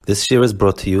This year is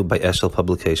brought to you by Eshel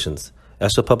Publications.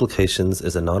 Eshel Publications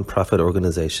is a non-profit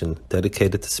organization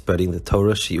dedicated to spreading the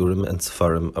Torah, Shiurim, and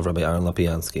Sefarim of Rabbi Aaron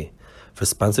Lapiansky. For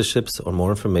sponsorships or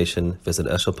more information, visit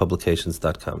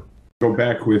eshelpublications.com. Go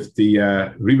back with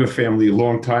the Reba family a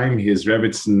long time. His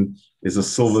Rebbitzin is a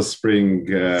Silver Spring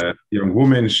young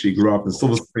woman. She grew up in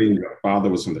Silver Spring. Her father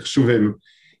was from the Chshuvim.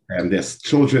 And there's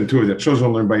children, two of their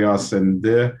children learned by us. And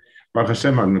Baruch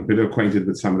Hashem, I'm a bit acquainted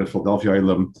with some of the Philadelphia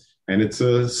Ilum. And it's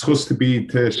a schus to be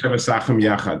to Sheva Sachem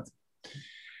Yachad.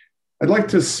 I'd like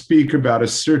to speak about a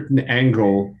certain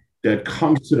angle that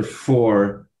comes to the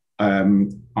fore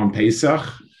on Pesach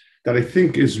that I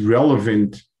think is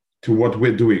relevant to what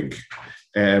we're doing.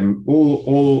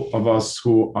 All of us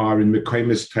who are in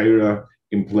Mekaymis Torah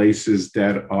in places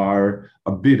that are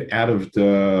a bit out of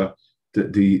the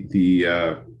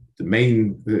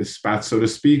main spot, so to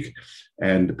speak,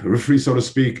 and the periphery, so to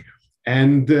speak.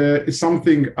 And it's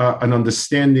something, an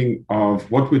understanding of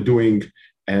what we're doing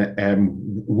and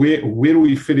where do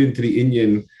we fit into the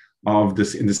Inyan of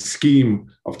this, in the scheme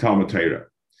of Talmud Torah.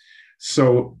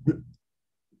 So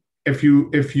if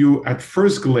you at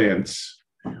first glance,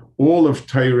 all of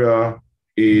Torah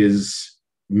is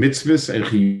mitzvahs and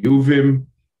chiyuvim,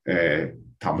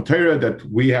 Talmud Torah that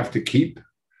we have to keep.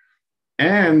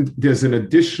 And there's an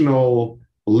additional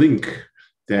link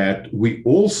that we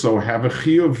also have a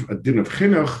chiyuv, a din of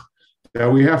chinuch, that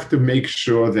we have to make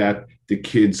sure that the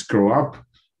kids grow up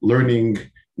learning,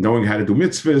 knowing how to do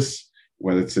mitzvahs,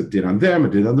 whether it's a din on them, a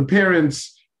din on the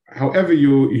parents. However,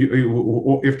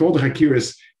 if all the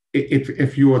hakiras,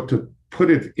 if you were to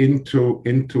put it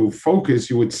into focus,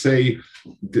 you would say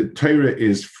the Torah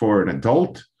is for an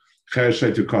adult,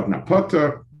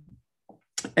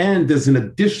 and there's an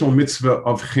additional mitzvah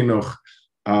of chinuch,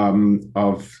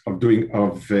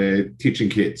 teaching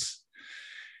kids,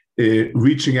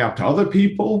 reaching out to other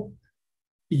people.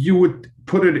 You would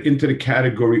put it into the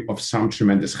category of some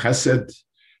tremendous chesed,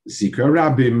 zikra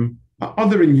rabim,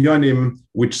 other inyanim,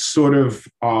 which sort of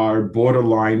are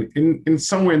borderline in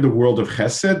somewhere in the world of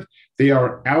chesed. They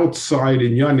are outside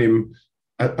inyanim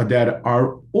that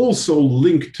are also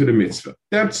linked to the mitzvah.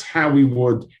 That's how we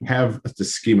would have the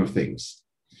scheme of things.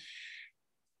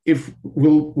 If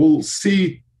we'll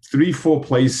see 3-4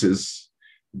 places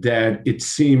that it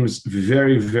seems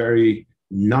very, very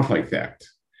not like that,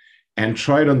 and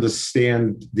try to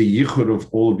understand the yichud of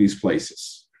all of these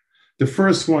places. The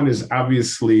first one is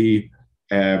obviously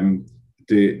the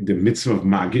mitzvah of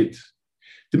Magid.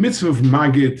 The mitzvah of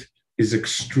Magid is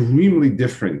extremely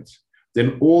different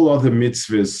than all other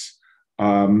mitzvahs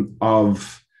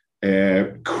of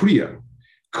Kriya.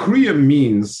 Kriya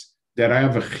means that I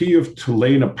have a chiyuv to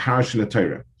learn a parsha in the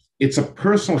Torah. It's a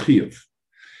personal chiyuv.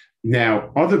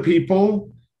 Now, other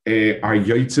people are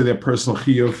yoytze their personal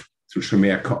chiyuv through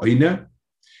Shemea Ka'ina.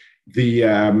 The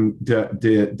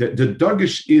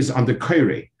dagish is on the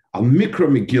kaire. Al mikra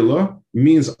Megillah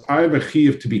means I have a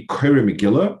chiyuv to be kaire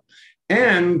Megillah,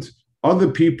 and other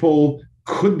people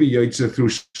could be yoytze through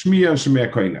Shmiya and Shemea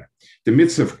Ka'ina. The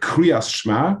mitzvah of Kriyas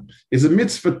Shema is a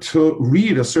mitzvah to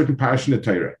read a certain parsha in the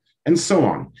Torah, and so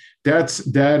on. That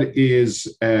is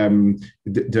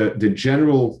the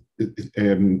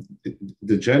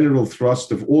general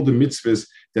thrust of all the mitzvahs,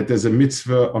 that there's a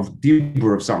mitzvah of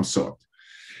dibur of some sort.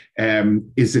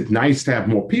 Is it nice to have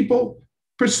more people?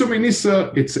 Presuming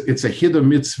Nisa, it's a hidden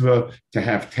mitzvah to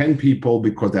have 10 people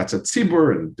because that's a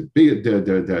tzibur, and the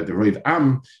Reiv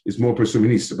Am is more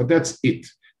presuming Nisa. But that's it.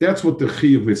 That's what the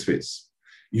chiyuv mitzvah is.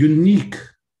 Unique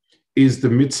is the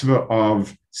mitzvah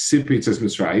of Sipitzas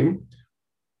Mitzrayim,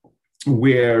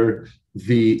 where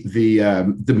the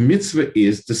mitzvah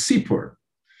is the sipur.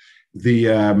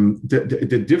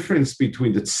 The difference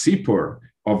between the tzipur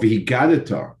of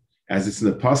Higadata, as it's in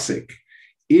the pasuk,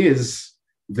 is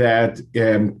that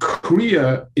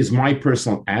kriya is my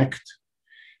personal act,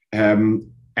 and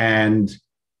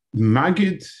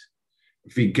magid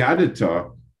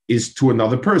Higadata is to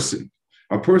another person,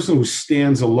 a person who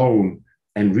stands alone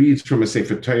and reads from a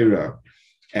Sefer Torah.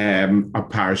 A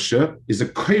parsha is a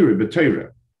kaire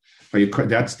b'Torah.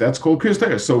 That's called Kriyas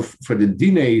Torah. So for the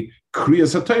Dinei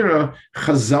Kriyas Torah,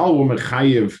 Chazal were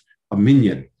mechayev a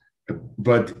minyan,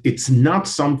 but it's not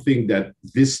something that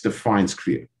this defines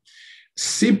Kriya.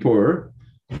 Sipur,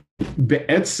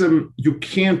 be'etzem, you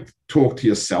can't talk to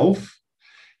yourself.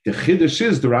 The Chiddush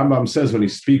is, the Rambam says when he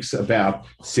speaks about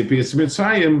Sipias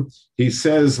Mitzrayim, he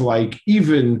says like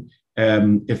even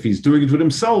if he's doing it with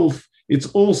himself, it's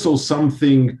also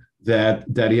something that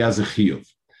he has a chiyuv.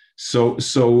 So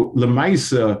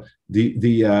lemaisa,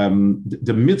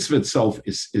 the mitzvah itself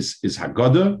is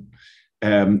Haggadah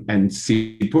and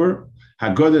Sipur.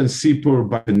 Haggadah and Sipur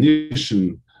by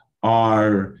definition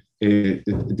are with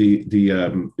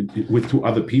two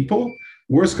other people.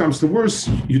 Worst comes to worst,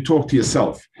 you talk to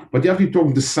yourself, but you have to be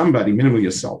talking to somebody, minimally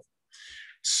yourself.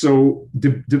 So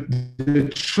the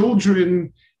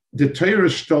children, the Torah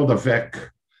stellt weg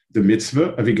the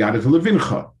mitzvah of Igada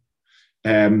Levincha,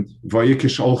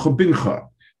 Vayikish Olcha Bincha.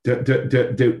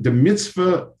 The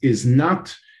mitzvah is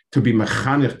not to be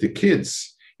mechanech the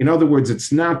kids. In other words,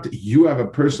 it's not you have a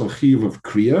personal chiyuv of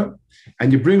kriya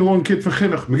and you bring along a kid for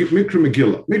chinuch. Mikra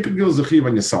Megillah. Mikra Megillah is a chiyuv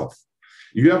on yourself.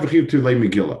 You have a chiyuv to lay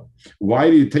Megillah. Why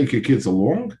do you take your kids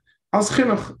along? As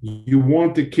chinuch, you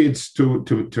want the kids to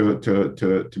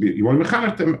be, you want to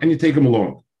mechanech them and you take them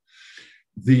along.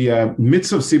 The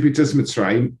mitzvah of Sipitas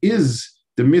Mitzrayim is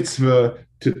the mitzvah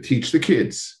to teach the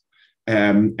kids.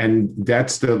 And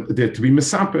that's to be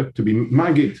mesaper, to be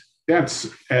magid. That's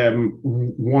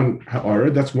one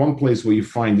ha'ara. That's one place where you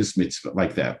find this mitzvah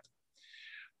like that.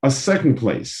 A second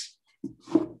place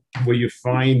where you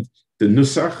find the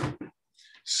nusach.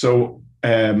 So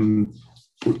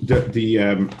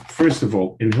first of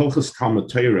all, in Hilchos Talmud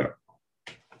Torah,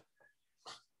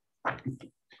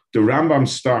 the Rambam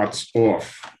starts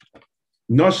off.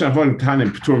 Nosha avon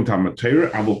tanim p'turim Talmud Torah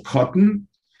avol cotton.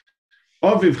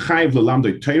 Aviv chayv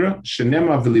lelamdoi Torah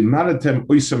shenema v'limaratem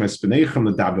oisam espenechem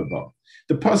ledaber ba.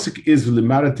 The pasuk is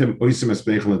v'limaratem oisam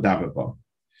espenechem ledaber ba.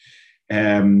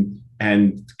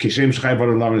 And kishem chayv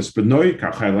v'lam espenoi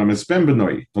kachayv v'lam espen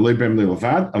benoi v'loi bem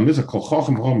leilavad al mizah kol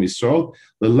chochem v'chom Yisrael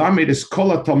lelamed es kol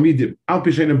hatalmidim al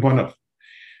pishenim bonav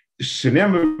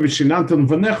shenema v'shinantam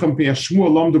v'nechem p'yashmu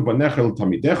alamdu b'nechel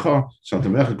talmidecha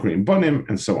shaltamecha kriim bonim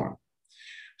and so on.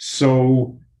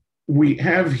 So we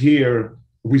have here.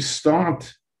 We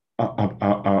start a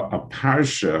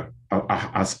parsha.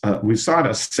 We start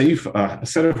a set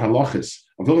of halachas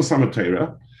of Hilchos Talmud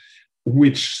Torah,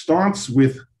 which starts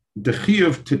with the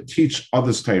chiyuv to teach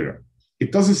others Torah.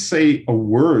 It doesn't say a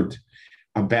word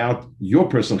about your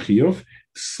personal chiyuv.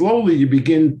 Slowly, you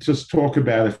begin to talk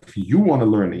about if you want to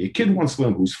learn it. Your kid wants to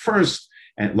learn who's first,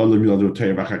 and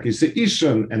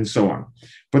so on.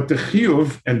 But the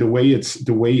chiyuv and the way it's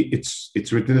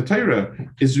written in the Torah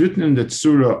is written in the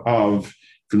tzura of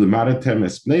v'limaratem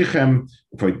espenechem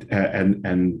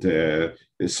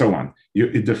and so on.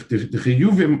 The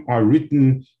chiyuvim are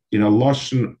written in a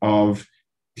lashon of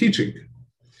teaching.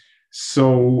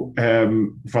 So I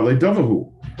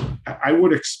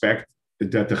would expect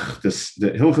that the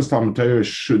Hilchos Talmud Torah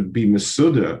should be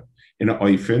mesuda in an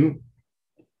oifen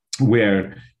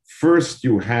where first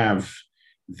you have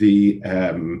the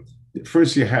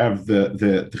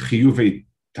chiyuvei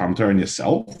Talmud Torah in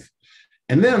yourself,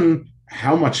 and then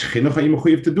how much chinuch are you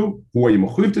mechuyev to do? Who are you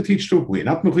mechuyev to teach to? Who are you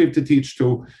not mechuyev to teach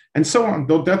to? And so on.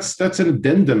 Though that's an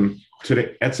addendum to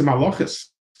the etzem halachas.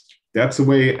 That's the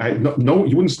way. No,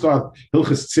 you wouldn't start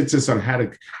hilchas tzitzis on how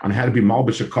to be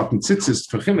malbish a cotton tzitzis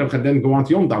for chinuch and then go on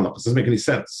to yom halachas. Doesn't make any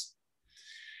sense.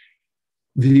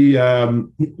 The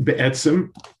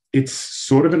be'etzem, it's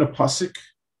sort of in a pasuk.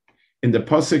 In the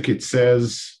pasuk, it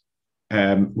says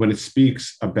when it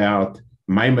speaks about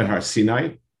Maimer Har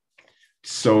Sinai.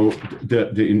 So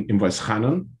in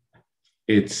Vaischanan,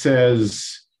 it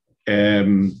says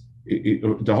the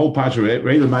whole passage.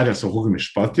 Reil Ma'adas Hachugim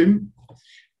Mishpatim.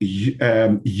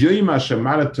 Yoyim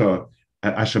Hashemarata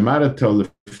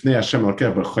Lefnei Hashem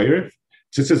Alkeh B'Chayrev.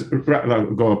 It says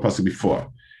go a pasuk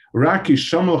before. Raki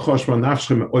Shomal Choshma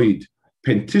Nafshem Oid.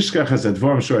 Pentishkach has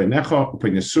advarim shoy necha,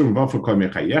 upenesurim v'afur kol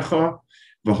mechayecha,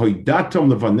 v'hoidatom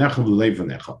levanecha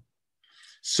v'leivanecha.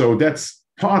 So that's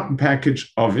part and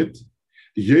package of it.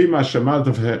 Yema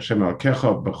shemadav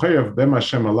shemalkecha b'chayav b'ma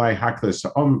shemalai hakles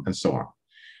ha'om and so on.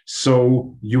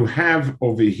 So you have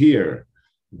over here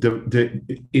in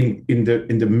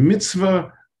the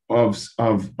mitzvah of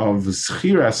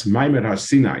Zchiras Maimer Har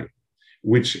Sinai,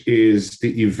 which is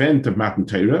the event of Matan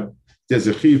Torah. There's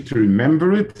a chiyuv to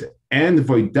remember it. And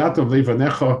voidat of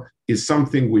levanecha is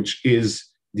something which is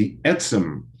the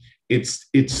etzem. It's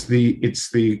the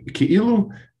keilu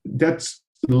that's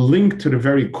linked to the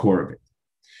very core of it.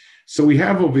 So we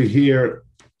have over here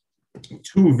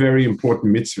two very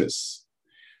important mitzvahs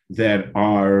that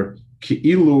are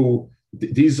keilu.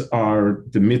 These are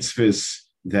the mitzvahs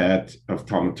that of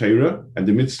Talmud Torah and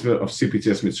the mitzvah of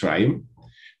Sipitas Mitzrayim,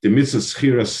 the mitzvah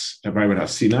Zchiras Maimer Har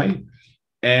Sinai,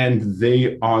 and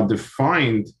they are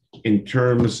defined in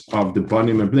terms of the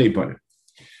Banim and Bnei Banim.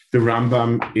 The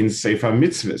Rambam in Sefer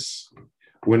Mitzvahs,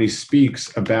 when he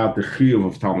speaks about the chiyuv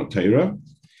of Talmud Torah,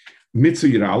 Mitzvah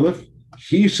Yir Aleph,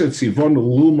 he said Tzivon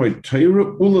Lulmoid Torah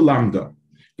Ulalamda,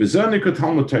 V'zanika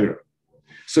Talmud Torah.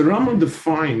 So Rambam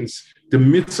defines the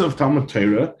mitzvah of Talmud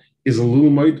Torah is a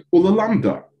Lulmoid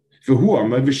Ulalamda, V'hu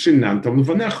Amar V'shinantam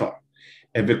Levanecha.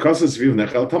 and because it's viv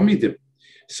nechel talmidim.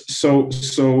 So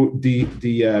the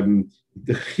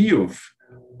chiyuv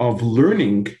of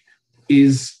learning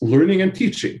is learning and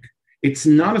teaching. It's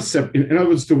not a separate. In other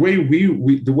words, the way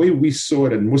we saw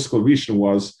it at Muskel Rishon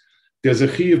was there's a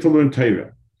chiyuv to learn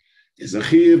Torah, there's a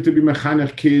chiyuv to be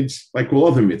mechanech kids like all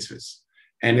other mitzvahs,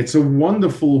 and it's a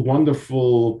wonderful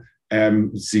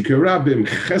zikr rabim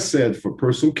chesed for a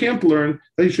person who can't learn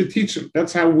that you should teach him.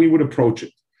 That's how we would approach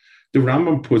it. The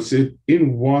Rambam puts it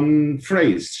in one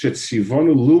phrase: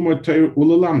 "Shetzivonu lilmod Torah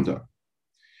ulelamda."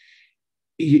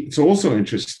 It's also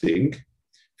interesting.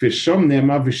 V'sham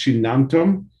nema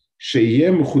v'shinantom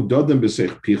sheyeh mechudodem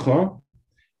b'seich picha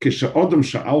kishe'odem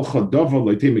sha'alcha davar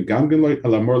loitei megangen lo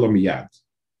elamor lo miyad.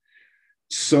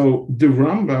 So the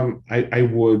Rambam, I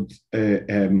would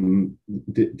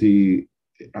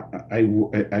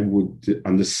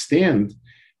understand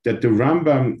that the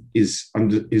Rambam is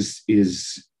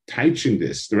teaching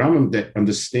this. The Rambam that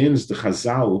understands the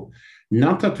Chazal,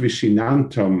 not that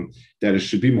vishinantam, that it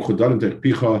should be mechudadim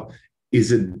terpicha,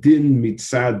 is a din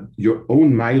mitzad your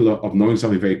own maila of knowing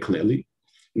something very clearly.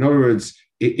 In other words,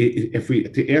 if we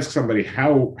to ask somebody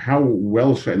how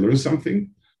well should I learn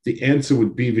something, the answer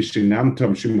would be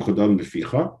vishinantam shemuchudadim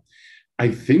beficha. I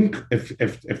think if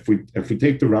we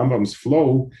take the Rambam's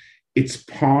flow, it's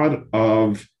part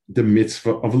of the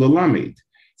mitzvah of lelamed.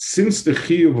 Since the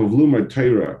chiyuv of lumad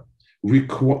Torah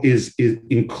includes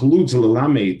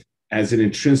lelamed as an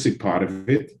intrinsic part of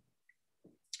it,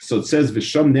 so it says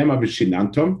v'sham nema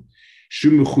v'shinantom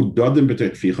shemuchudadim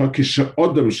b'teficha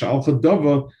kishe'odam shalcha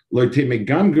davar lo yitei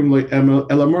megangem lo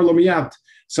elamor lo miyad.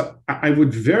 So I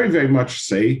would very, very much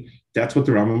say that's what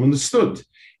the Rambam understood.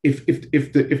 If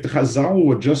the Chazal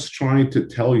were just trying to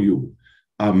tell you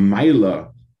a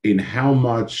maila in how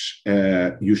much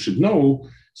you should know,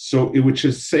 so it would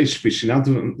just say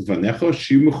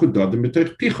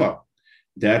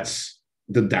that's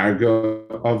the darga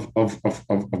of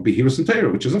Behirus and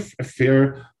Torah, which is a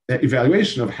fair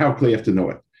evaluation of how clear you have to know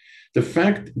it. The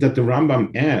fact that the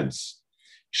Rambam adds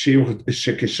he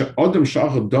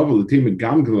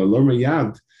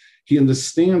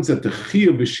understands that the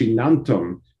chiyuv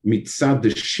b'shinantam mitzad the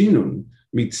shinun,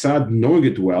 mitzad knowing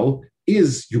it well,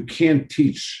 is you can't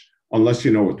teach unless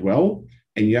you know it well,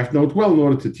 and you have to know it well in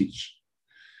order to teach.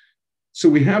 So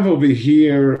we have over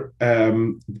here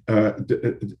two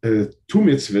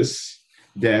mitzvahs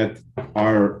that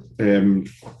are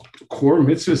core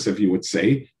mitzvahs, if you would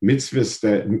say, mitzvahs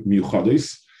that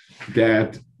miuchadis,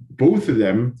 that both of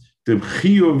them, the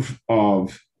chiyuv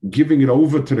of giving it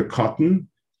over to the cotton,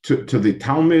 to the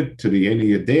Talmud, to the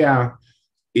Eni Yedea,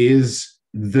 is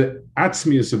the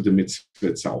atzmius of the mitzvah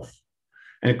itself.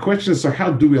 And the question is, so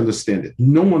how do we understand it?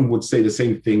 No one would say the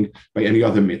same thing by any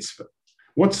other mitzvah.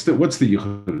 What's the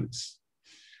yichudus?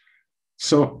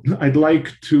 So I'd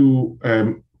like to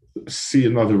see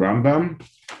another Rambam,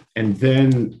 and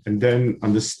then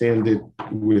understand it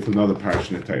with another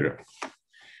parsha in Torah.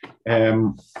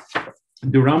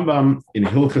 The Rambam in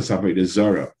Hilchas Avodah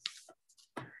Zarah,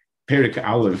 Perek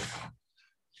Aleph,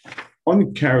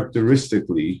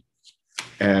 uncharacteristically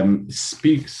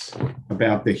speaks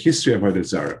about the history of Avodah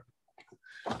Zarah.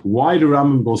 Why the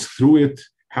Rambam goes through it,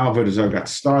 how Avodah Zarah got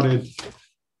started,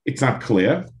 it's not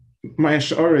clear. My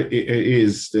ashara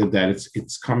is that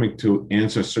it's coming to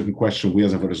answer a certain question: where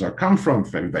does Avodah Zarah come from?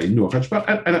 But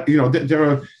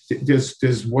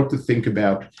there's what to think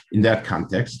about in that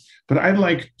context. But I'd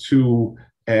like to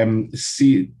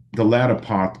see the latter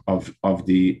part of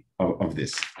this.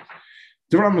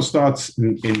 The Rambam starts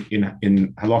in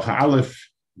Halacha Aleph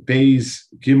Beis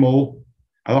Gimel,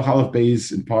 Halacha Aleph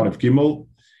Beis in part of Gimel,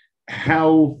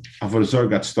 how Avodah Zarah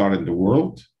got started in the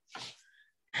world,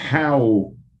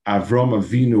 how Avram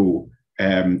Avinu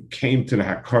came to the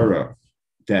Hakara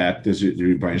that there's the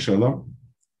Rebbeinu Shalom,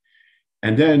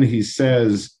 and then he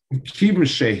says, "Kivim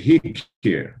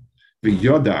shehikir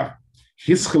v'yoda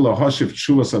hischel lahashiv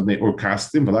tshuvas adnei or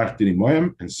kastim v'lach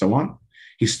dinimoyim," and so on.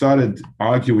 He started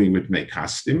arguing with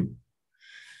Meikastim.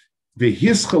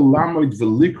 V'hischel lamoid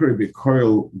v'likre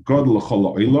b'koil godel l'chol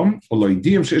ha'olam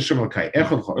v'loidiyim she'eshem l'kai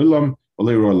echad ha'olam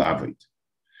v'leiro l'avoid.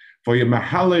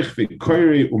 V'yemahalech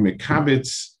v'koire u'mekabetz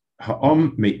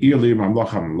ha'om me'ir li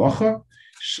mamlocha mamlocha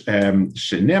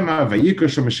shenema v'yikra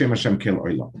sham b'shem Hashem kel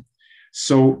olam.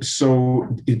 So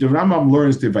the Rambam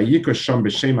learns the v'yikra sham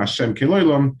b'shem Hashem kel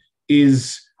olam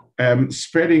is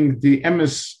spreading the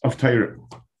emes of Torah.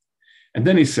 And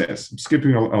then he says, I'm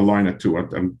skipping a line or two,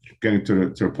 I'm getting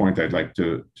to a point I'd like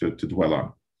to dwell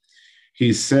on.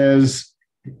 He says,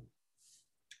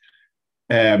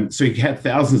 so he had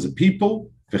thousands of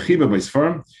people, he taught it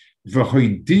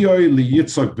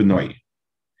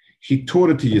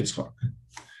to Yitzchak.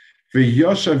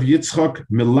 V'yoshav Yitzchak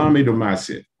melamed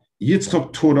u'maseh.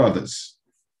 Yitzchak taught others.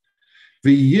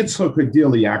 V'yitzchak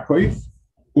hadil Yaakov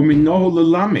u'minohu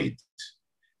lelamed.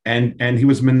 And he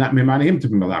was mimaning him to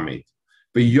be melamed.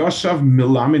 V'yoshav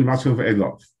melamed maseh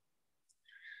ve'elov.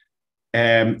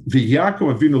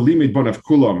 V'Yaakov Avinu limed bonav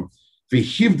kulam.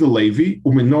 V'hivda Levi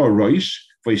u'minoh roish.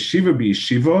 V'yeshiva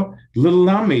b'yeshiva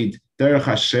lelamed derech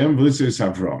Hashem v'litzis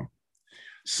Avram.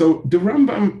 So the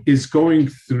Rambam is going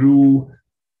through.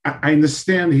 I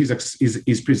understand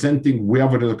he's presenting where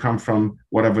Avodah come from,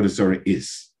 what Avodah Zarah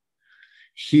is.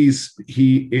 He is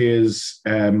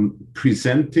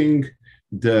presenting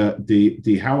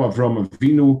the how Avram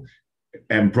Avinu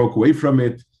broke away from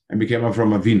it and became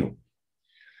Avram Avinu.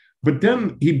 But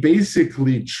then he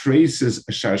basically traces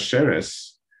a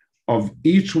sharsheres of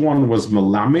each one was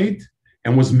melamed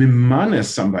and was mimanes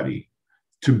somebody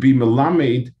to be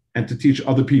melamed and to teach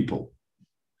other people.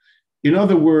 In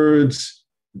other words,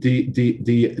 the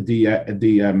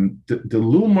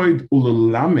lumoid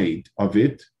ulalamed of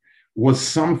it was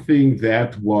something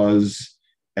that was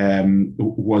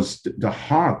the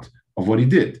heart of what he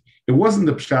did. It wasn't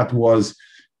the pshat was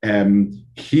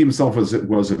he himself was a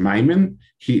maimin.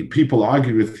 People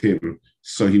argued with him,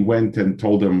 so he went and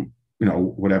told them,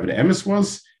 whatever the emes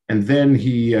was, and then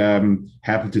he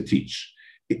happened to teach.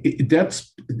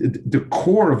 That's the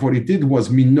core of what he did was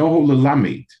minoho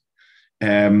lelamed.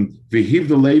 V'hiv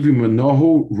the Levi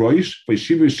minoho roish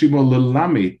v'shiva yeshiva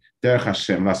lelamed derech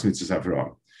Hashem las mitzvos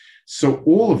Avram. So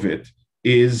all of it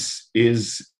is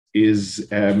this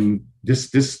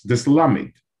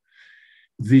lamed.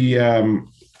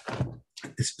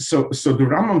 So the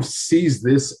Rambam sees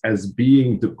this as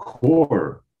being the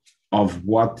core of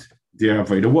what the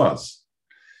Avodah was.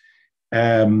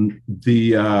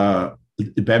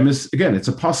 Bemis, again, it's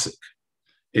a pasuk.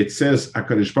 It says,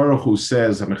 HaKadosh Baruch Hu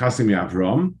says, Ha'mechasim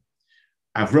Avram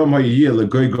ha'yiyeh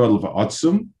legoy gadol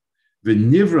va'atzum,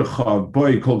 v'nivrecha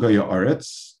boi kol goy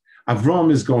ha'aretz. Avram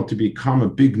is going to become a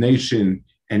big nation,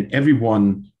 and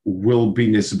everyone will be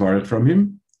nisbarach from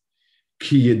him.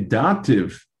 Ki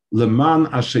yedativ leman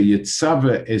asher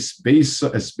yitzave es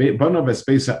banav es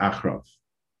beisa achrav.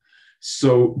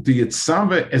 So the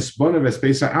yitzave es banav es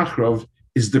beisa achrav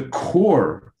is the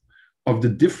core of the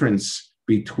difference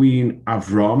between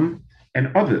Avram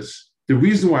and others. The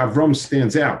reason why Avram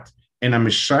stands out, and I'm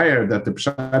sure that the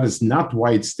pshat is not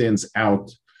why it stands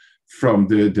out from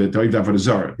the Doiv Avodah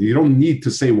Zarah. You don't need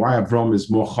to say why Avram is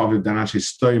more chaviv than Asher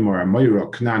Stoim or Amora or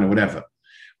Knan or whatever.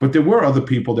 But there were other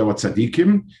people. There were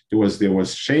tzaddikim. There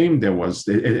was Shem. There was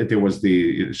the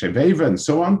Sheveva and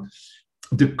so on.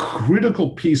 The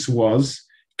critical piece was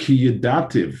ki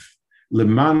yedativ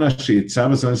lemana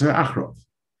sheyitzavas achrov.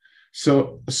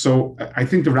 So I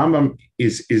think the Rambam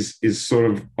is sort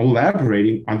of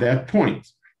elaborating on that point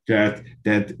that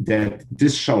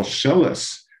this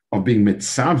shalshelas of being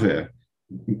mitzaveh,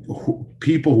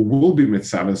 people who will be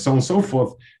mitzaveh, and so on and so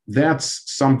forth, that's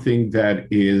something that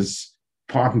is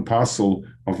part and parcel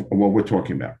of what we're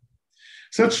talking about.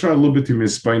 So let's try a little bit to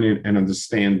explain it and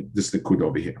understand this nikud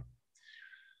over here.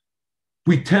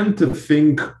 We tend to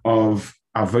think of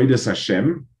Avodas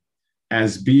Hashem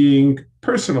as being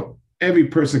personal. Every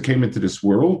person came into this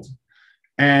world,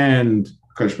 and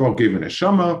Kadosh Baruch Hu gave an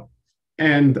neshama,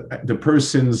 and the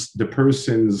person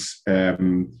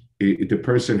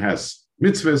has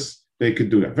mitzvahs. They could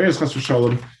do that. Various chas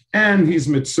v'shalom, and he's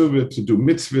mitzvah to do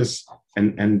mitzvahs,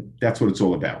 and that's what it's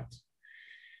all about.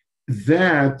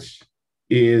 That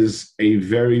is a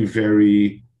very,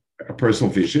 very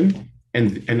personal vision,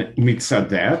 and mitzvah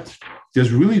that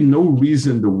there's really no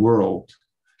reason in the world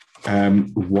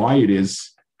why it is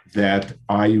that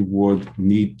I would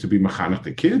need to be mechanech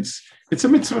the kids. It's a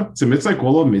mitzvah. It's a mitzvah like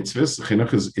all of mitzvahs.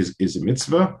 Chinuch is a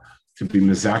mitzvah to be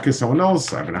mezakeh someone else,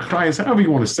 have an achrayas, however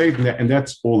you want to say it, and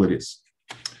that's all it is.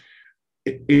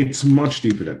 It's much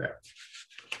deeper than that.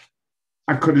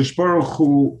 HaKadosh Baruch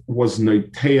Hu was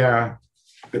noitea.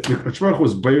 HaKadosh Baruch Hu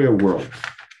was buried a world,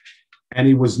 and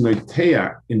he was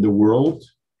noitea in the world,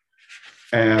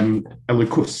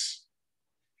 elikus.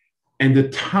 And the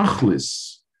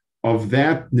tachlis of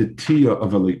that netiya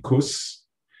of elikus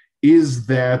is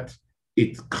that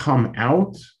it come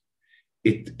out,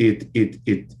 it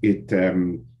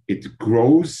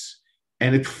grows,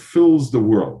 and it fills the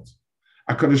world.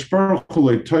 HaKadosh Baruch Hu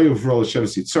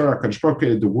HaKadosh Baruch Hu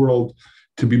created the world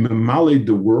to be memaled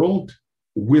the world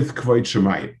with kvod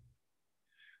shemayim.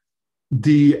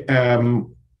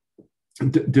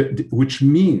 Which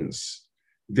means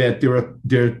that there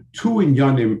are two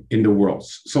inyanim in the world.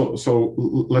 So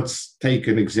let's take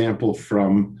an example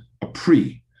from a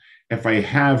pre. If I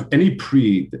have any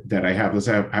pre that I have, let's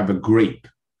say I have a grape.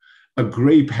 A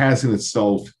grape has in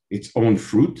itself its own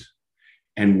fruit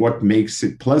and what makes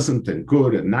it pleasant and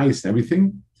good and nice and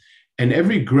everything. And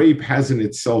every grape has in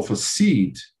itself a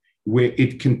seed where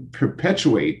it can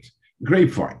perpetuate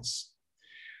grapevines.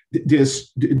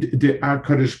 The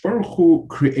HaKadosh Baruch Hu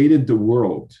created the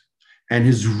world, and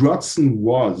his ratzon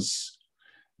was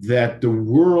that the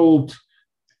world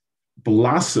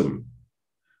blossom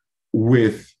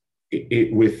with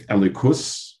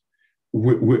Elikus,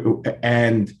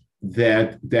 and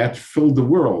that filled the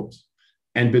world.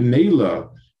 And B'meila,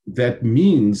 that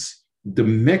means the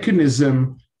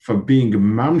mechanism for being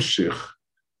mamshich,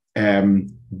 the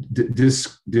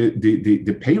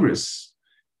Paris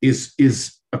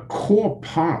is a core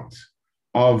part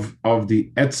of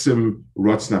the etzem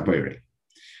rotzna b'orei.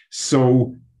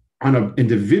 So on an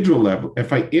individual level,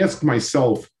 if I ask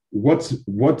myself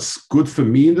what's good for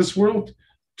me in this world,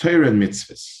 Torah and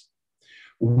mitzvahs.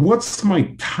 What's my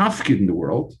tafkid in the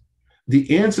world?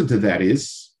 The answer to that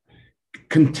is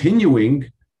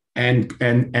continuing and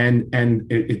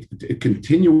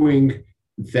continuing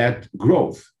that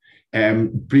growth,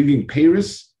 bringing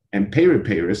Paris and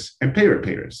Paris.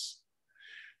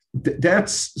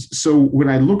 That's so when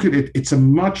I look at it, it's a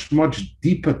much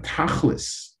deeper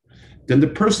tachlis than the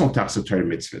personal tachlis of Torah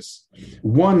mitzvahs.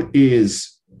 One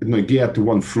is get to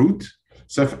one fruit.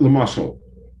 So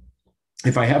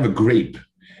if I have a grape,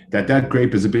 that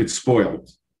grape is a bit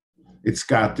spoiled,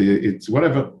 it's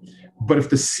whatever. But if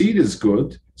the seed is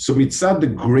good, so mitzad the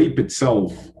grape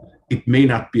itself, it may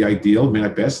not be ideal, may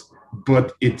not best,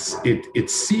 but its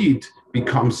seed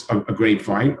becomes a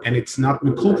grapevine, and it's not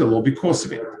mekulkel because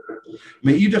of it.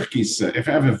 If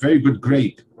I have a very good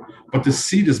grape, but the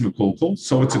seed is mekulkel,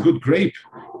 so it's a good grape,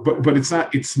 but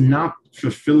it's not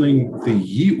fulfilling the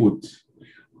yi'ud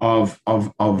of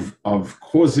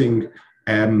causing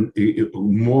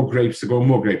more grapes to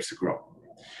grow.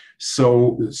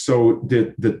 So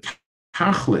the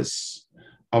tachlis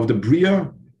of the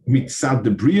bria, mitzad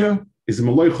the bria, is a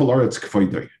maloichal aretz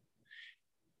k'foidoi.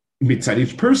 Mitzad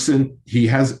each person,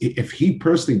 if he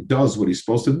personally does what he's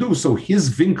supposed to do, so his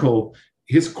vinkel,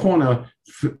 his corner,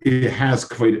 it has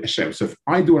k'void Hashem. So if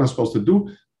I do what I'm supposed to do,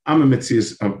 I'm a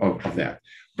mitzvah of that.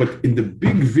 But in the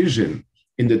big vision,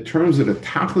 in the terms of the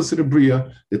tachlis of the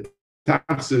bria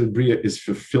is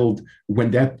fulfilled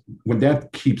when that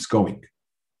keeps going.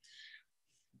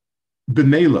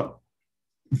 B'meila,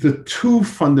 the two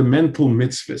fundamental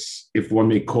mitzvahs, if one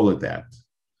may call it that,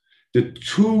 the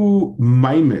two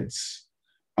maimitz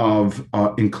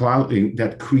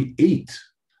that create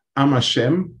Am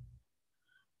Hashem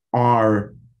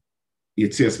are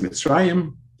Yetzias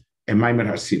Mitzrayim and Maimed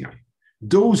Har Sinai.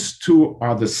 Those two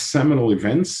are the seminal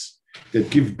events that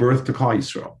give birth to Klal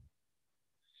Yisrael.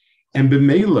 And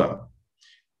b'meila,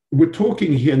 we're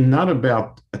talking here not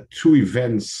about two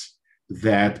events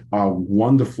that are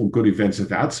wonderful, good events at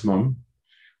Atzmam.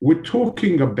 We're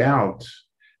talking about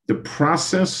the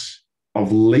process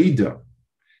of Leda,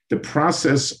 the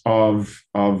process of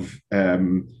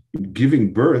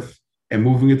giving birth and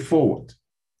moving it forward.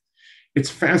 It's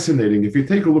fascinating. If you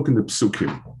take a look in the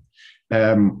Psukim,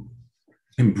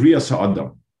 in Bria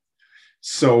Sa'adam,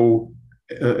 so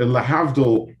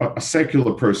Lahavdil, a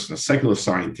secular person, a secular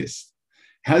scientist,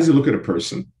 has a look at a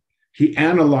person. He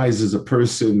analyzes a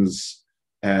person's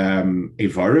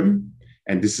Evarim,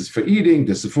 and this is for eating,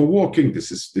 this is for walking,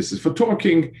 this is for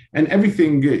talking, and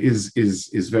everything is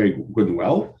very good and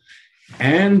well.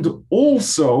 And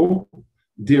also,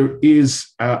 there is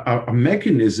a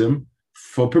mechanism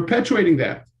for perpetuating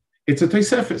that. It's a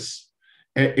Tosefes.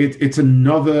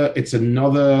 It's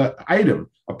another item.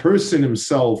 A person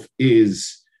himself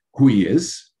is who he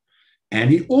is,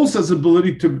 and he also has the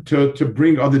ability to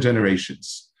bring other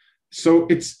generations. So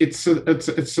it's a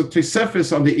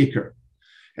Tosefes on the Iker.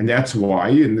 And that's why,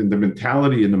 in the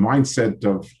mentality and the mindset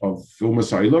of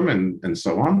Umas Olam and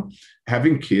so on,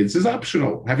 having kids is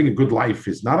optional. Having a good life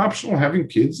is not optional. Having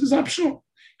kids is optional.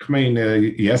 I mean,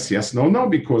 yes, no,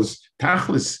 because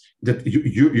tachlis, that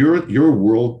you're a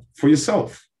world for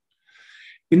yourself.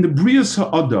 In the Brias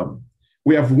Ha'adam,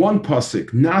 we have one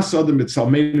pasuk, Nas Adam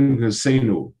Mitzalmeinu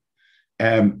Husseinu,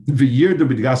 V'yir de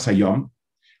B'dgas Hayom.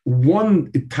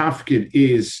 One tafkid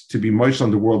is to be moish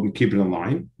on the world and keep it in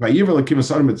line.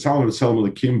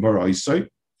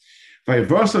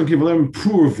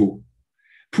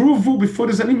 Pruvu, before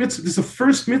there's any mitzvah, there's a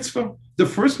first mitzvah. The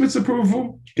first mitzvah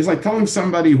pruvu is like telling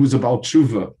somebody who's about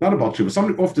tshuva, not about tshuva,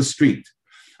 somebody off the street.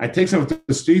 I take someone to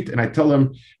the street and I tell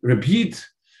them, repeat,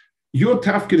 your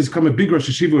tafkid is come a big Rosh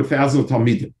Hashiva with thousands of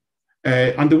Talmidim.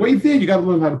 On the way there, you got to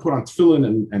learn how to put on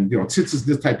tefillin and tzitzis,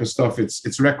 this type of stuff.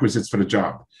 It's requisites for the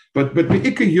job. But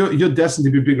you're destined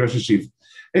to be big Rosh Hashiva.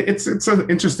 It's an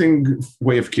interesting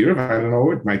way of kiruv. I don't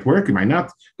know. It might work. It might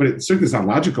not. But it certainly is not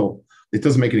logical. It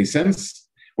doesn't make any sense.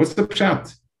 What's the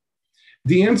pshat?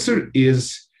 The answer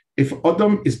is if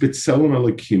Adam is B'Tselem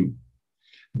Elokim,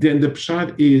 then the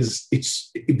pshat is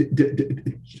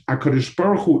HaKadosh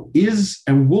Baruch Hu is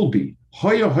and will be.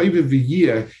 Hoya Hoive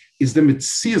V'yeh is the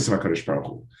Metzias of HaKadosh Baruch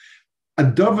Hu. A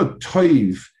Dava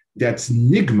Toiv that's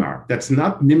Nigmar, that's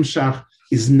not Nimshach,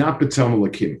 is not B'Tselem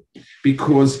Elokim,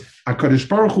 because HaKadosh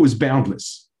Baruch Hu is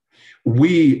boundless.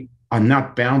 We are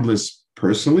not boundless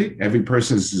personally. Every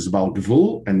person is about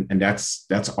Gvul, and that's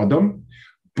Adam.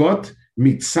 But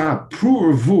Mitzah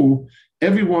Pru'ervu,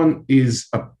 everyone is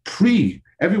a pre.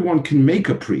 Everyone can make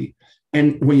a pre.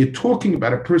 And when you're talking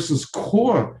about a person's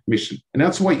core mission, and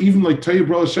that's why even like Tayyib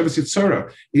Rala Sheves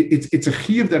Yitzhara, it's a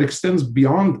chiyuv that extends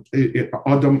beyond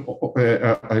Adam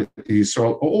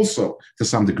Yisrael also to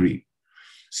some degree.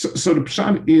 So the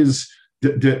pshat is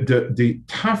the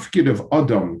tafkid of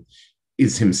Adam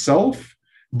is himself,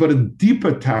 but a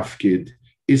deeper tafkid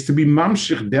is to be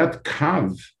mamshich that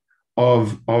kav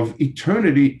of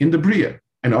eternity in the Bria,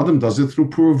 and Adam does it through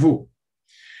Puravu.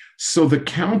 So the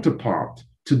counterpart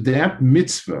to that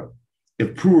mitzvah,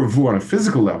 if Puravu on a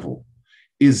physical level,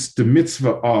 is the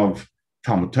mitzvah of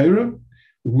Talmud Torah,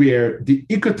 where the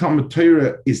Ikar Talmud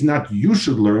Torah is not you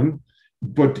should learn,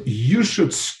 but you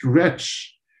should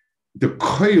stretch the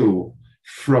koil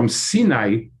from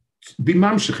Sinai to be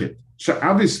mamshechit. So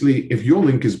obviously, if your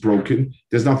link is broken,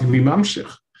 there's nothing to be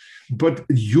mamshech. But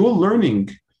your learning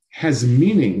has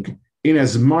meaning in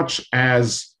as much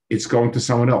as it's going to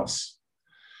someone else.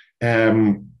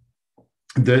 It's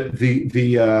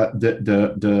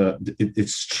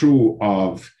true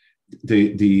of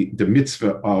the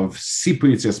mitzvah of Sipur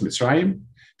Yetzias Mitzrayim,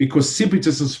 because Sipur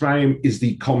Yetzias Mitzrayim is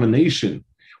the culmination.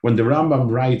 When the Rambam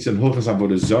writes in Hilchos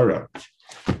Avodah Zarah,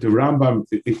 the Rambam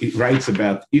it writes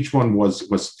about each one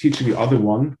was teaching the other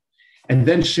one, and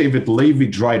then Shevet Levi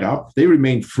dried up. They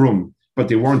remained frum, but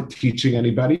they weren't teaching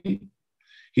anybody.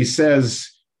 He says,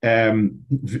 so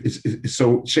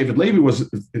Shevet Levi was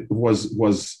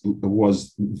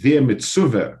their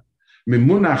mitzvah,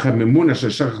 mimunach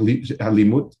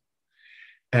halimut,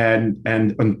 and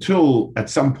until at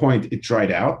some point it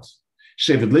dried out.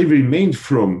 Shevet Levi remained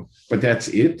frum, but that's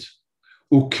it.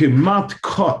 Ukemat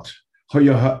kot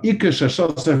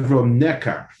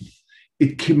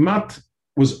it kimat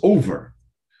was over.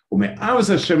 And so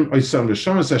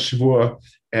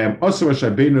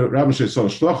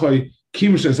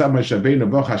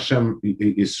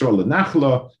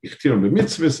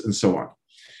on.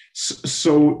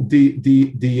 So the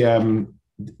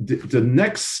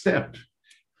next step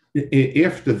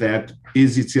after that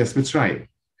is Yetzias Mitzrayim.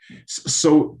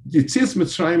 So Yetzias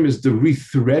Mitzrayim is the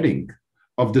rethreading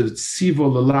of the Tzivo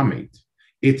Lelamed.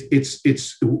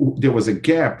 There was a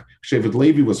gap. Shevet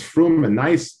Levi was frum and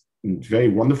nice and very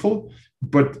wonderful,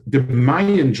 but the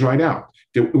Mayan dried out.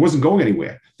 It wasn't going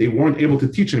anywhere. They weren't able to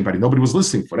teach anybody. Nobody was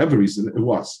listening for whatever reason it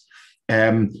was.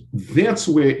 That's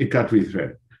where it got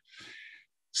rethreaded.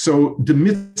 So the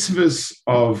mitzvahs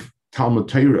of Talmud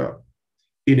Torah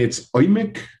in its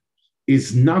oimik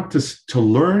is not to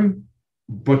learn,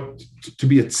 but to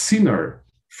be a tziner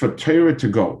for Torah to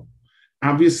go.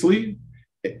 Obviously,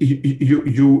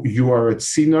 you are a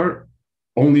tziner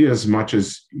only as much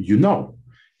as you know.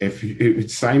 If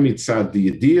it's Saimitzad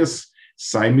the ideas,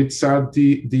 Saimitzad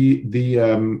the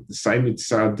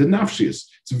nafshis.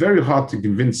 It's very hard to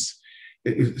convince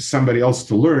somebody else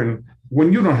to learn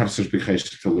when you don't have such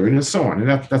b'chesh to learn, and so on. And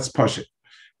that's pashut.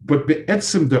 But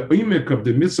be'etzim, the oimik of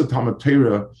the mitzvah Talmud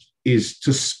Torah is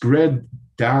to spread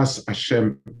Das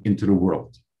Hashem into the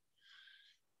world.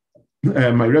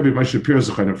 My Rebbe Moshe Pir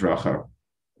Zechon Avracha,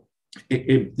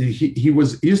 he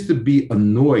used to be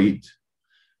annoyed.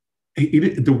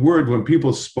 The word when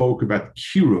people spoke about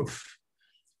kiruv,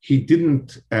 he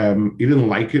didn't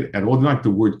like it at all. Not like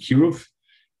the word kiruv.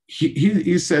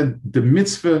 He said the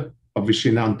mitzvah of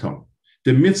Vishinantam,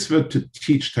 the mitzvah to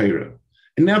teach Torah,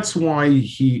 and that's why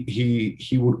he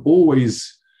would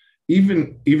always,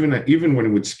 even when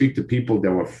he would speak to people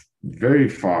that were very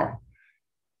far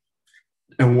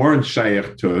and weren't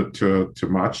shaykh to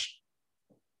much,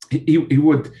 he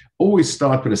would always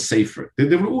start with a sefer.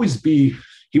 There would always be.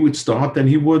 He would start, then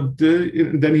he would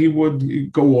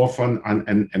go off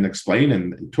and explain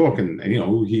and talk, and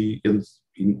he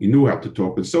knew how to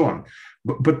talk and so on.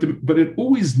 But it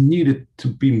always needed to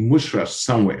be mushrash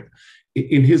somewhere.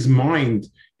 In his mind,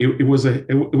 it was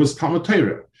Talmud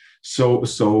Torah. So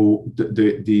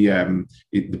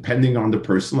depending on the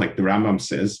person, like the Rambam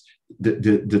says,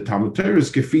 the Talmud Torah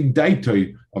is kefi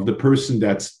daitoi of the person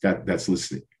that's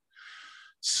listening.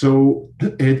 So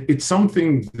it's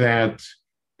something that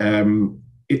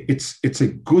it's a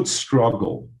good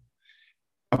struggle.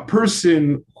 A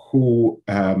person who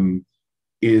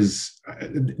is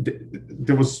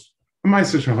there was a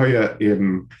Ma'aser Shahaya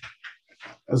in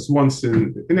as once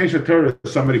in Asia Torah,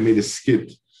 somebody made a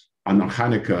skit on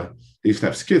Hanukkah. They used to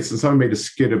have skits, and someone made a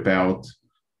skit about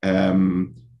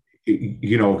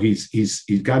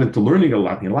he's got into learning a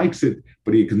lot and he likes it,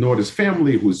 but he ignored his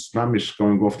family, who's mamish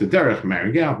going off the derech,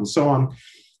 marrying out, and so on.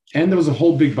 And there was a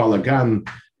whole big balagan,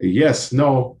 yes,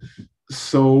 no.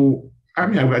 So I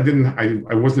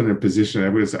wasn't in a position. I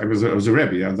was a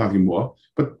rebbe. I was nothing more.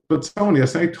 But someone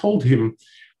else, I told him,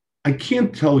 I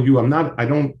can't tell you. I'm not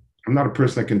a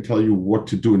person that can tell you what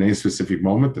to do in any specific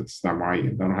moment. That's not I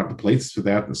don't have the plates for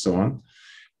that, and so on.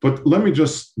 But let me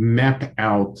just map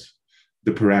out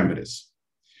the parameters.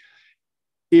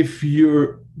 If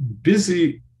you're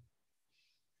busy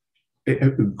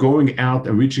going out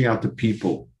and reaching out to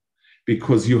people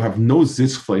because you have no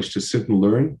zisfleish to sit and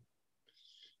learn,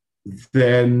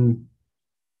 then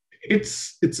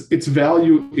its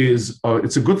value is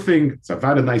it's a good thing. It's a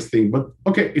very nice thing, but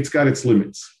okay, it's got its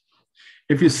limits.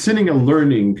 If you're sitting and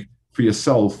learning for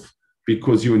yourself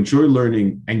because you enjoy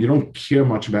learning and you don't care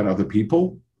much about other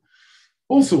people,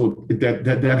 also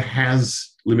that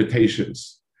has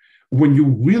limitations. When you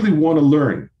really want to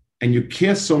learn and you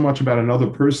care so much about another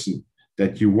person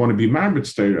that you want to be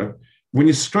ma'amitz Torah, when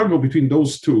you struggle between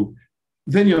those two,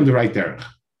 then you're on the right derech.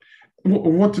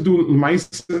 What to do,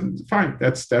 fine.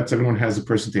 That's everyone has a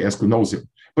person to ask who knows him.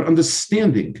 But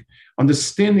understanding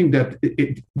that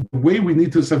the way we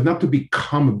need to is not to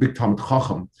become a big Talmid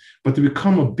Chacham, but to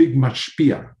become a big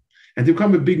mashpia. And to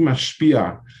become a big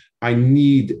mashpia, I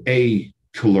need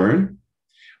to learn.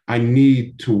 I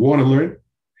need to want to learn.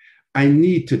 I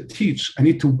need to teach. I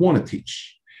need to want to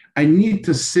teach. I need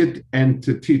to sit and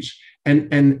to teach.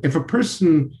 And if a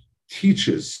person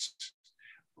teaches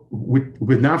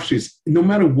with nafshis, no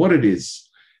matter what it is,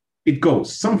 it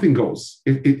goes. Something goes.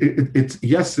 It's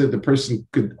yes, the person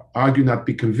could argue, not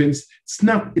be convinced. It's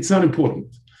not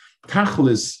important.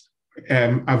 Tachlis,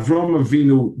 Avram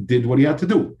Avinu did what he had to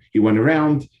do. He went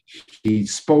around, he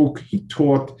spoke, he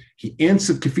taught, he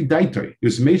answered Kefi Daitoi. He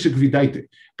was Meshach Kefi Daitoi.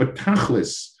 But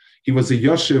Tachlis, he was a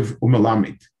Yoshev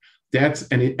Umalamid. That's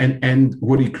and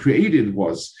what he created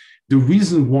was the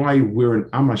reason why we're in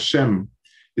Am Hashem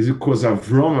is because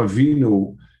Avram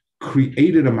Avinu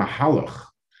created a mahalach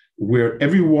where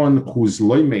everyone who's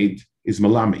loimed is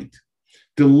malamed.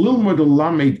 The lilmud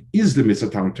lamed is the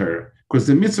mitzvah Talmud Torah, because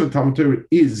the mitzvah Talmud Torah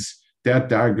is that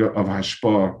darga of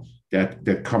hashpah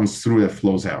that comes through, that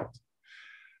flows out.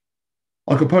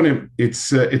 Al Kaponim,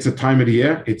 it's a time of the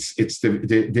year.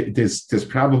 There's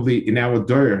probably in our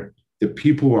door the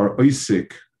people who are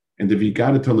oisik and the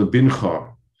Vigadata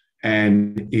Lebincha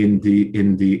and in the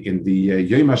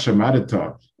Yom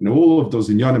HaShamadata and all of those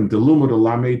inyanim, the Lumud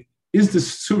Lamed is the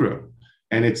surah,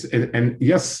 and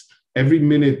yes, every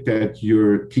minute that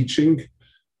you're teaching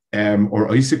or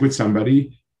oisik with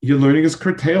somebody, your learning is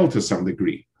curtailed to some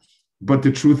degree. But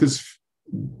the truth is,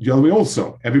 the other way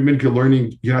also, every minute you're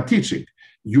learning, you're not teaching.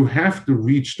 You have to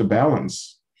reach the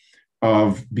balance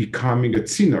of becoming a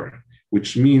tziner,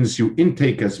 which means you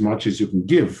intake as much as you can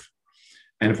give.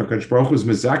 And if HaKadosh Baruch Hu is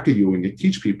mezaka you and you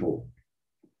teach people,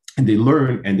 and they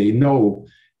learn and they know,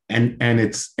 and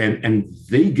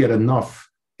they get enough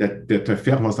that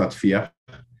tefer was that fier,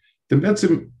 then that's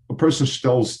a person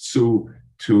stells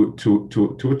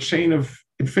to a chain of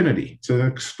infinity. It's an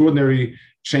extraordinary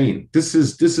chain. This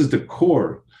is the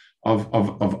core of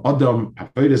Adam,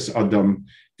 Avodas Adam.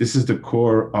 This is the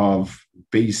core of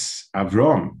Beis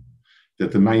Avram,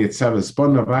 that the Mayitzav is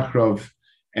born of Achrav,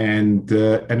 and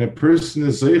a person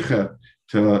is zeicha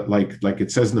to like it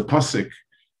says in the pasuk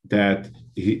that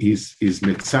he's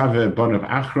mitzaveh born of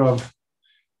Achrav.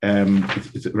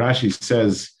 Rashi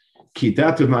says ki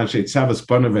datu man sheitzav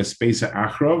born of Espeisa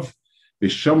Achrav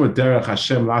v'shomer derech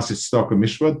Hashem lasit stoka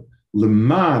mishvad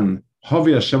leman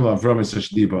havi Hashem Avram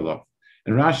esashdi balav.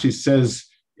 And Rashi says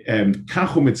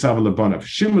kachu mitzaveh lebanav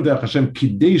shomer derech Hashem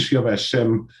kidesh yav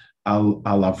Hashem al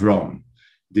Avram.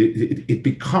 It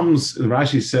becomes,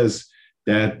 Rashi says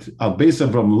that al beis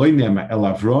Avram loinema el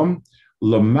Avram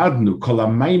lomadnu kol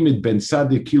ha'maimid ben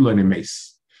sadik kilo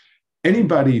nemes.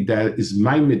 Anybody that is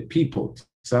maimid people,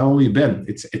 it's not only ben,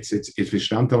 it's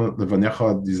vishnanta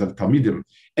levanecha dizar talmidim.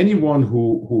 Anyone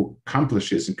who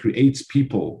accomplishes and creates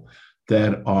people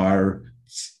that are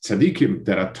tzadikim,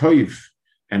 that are toiv,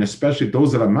 and especially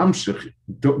those that are mamshich,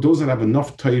 those that have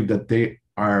enough toiv that they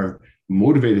are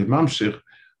motivated mamshich.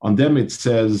 On them it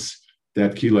says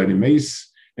that kilo nemes,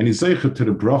 and he's zeicha to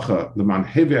the bracha the man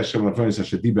hevi Hashem lavonis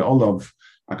hashadi be'olav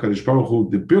HaKadosh Baruch Hu,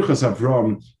 the Birchas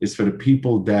Avram is for the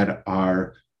people that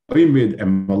are Oimid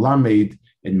and Malamed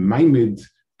and Maimid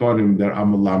Bonim that are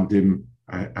Malamdim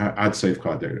Ad Seif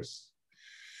Kaderis.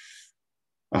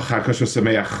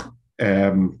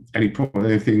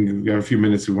 Anything? We have a few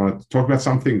minutes. We want to talk about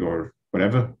something or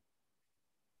whatever.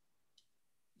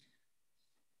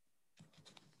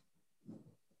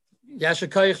 Yasha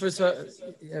Koyach for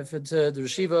the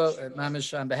Reshiva,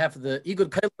 Mamish, on behalf of the Igud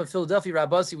Kailam of Philadelphia,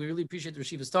 Rabbasi, we really appreciate the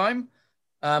Reshiva's time.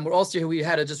 We're also here, we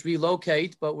had to just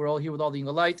relocate, but we're all here with all the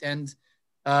Yungalite. And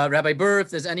Rabbi Burr,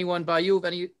 if there's anyone by you, if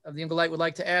any of the Yungalite would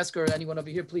like to ask, or anyone over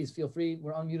here, please feel free.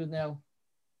 We're unmuted now.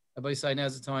 Rabbi Sai,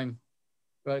 now's the time.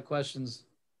 Right, questions?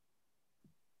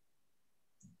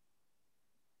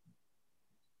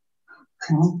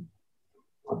 Oh,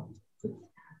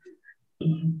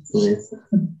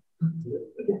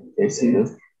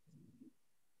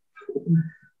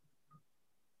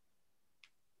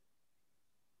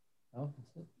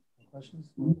 that's it. Questions?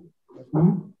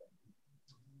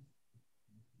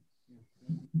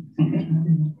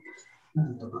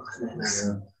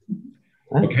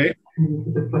 Okay.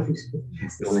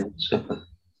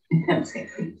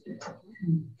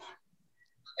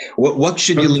 What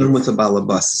should you learn with a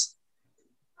balabas?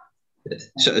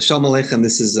 Shalom Aleichem.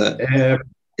 This is yeah.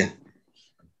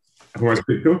 Who I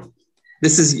speak to?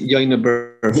 This is Yoina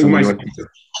Burr from the Northeast.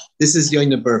 This is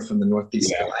Yoina Burr from the Northeast.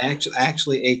 Yeah. I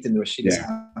actually ate in the Rashida's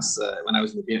house when I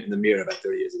was in the mirror about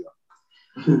 30 years ago.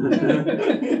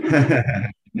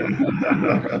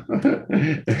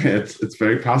 It's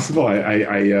very possible.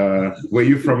 Where are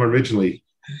you from originally?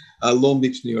 Long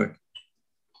Beach, New York.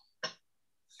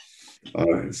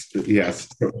 Yes.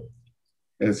 So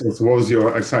what was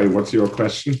your? Sorry, what's your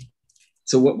question?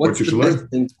 So what's the best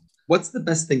thing? What's the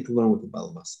best thing to learn with the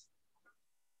balabas?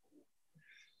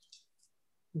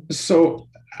 So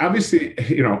obviously,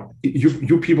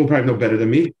 you people probably know better than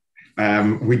me.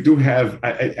 We do have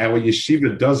our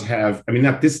yeshiva does have. I mean,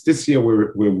 not this year.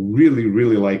 We're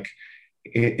really like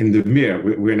in the mirror.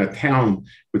 We're in a town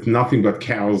with nothing but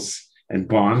cows and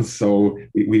barns. So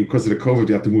we because of the COVID,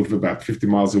 we have to move about 50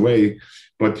 miles away.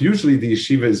 But usually the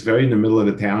yeshiva is very in the middle of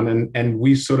the town, and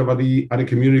we sort of are the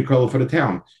community color for the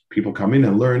town. People come in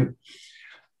and learn.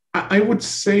 I would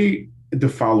say the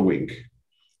following.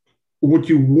 What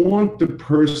you want the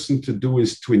person to do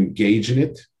is to engage in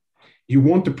it. You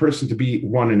want the person to be,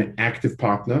 one, an active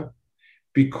partner,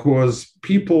 because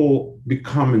people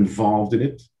become involved in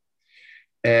it.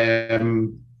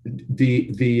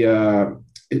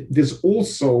 There's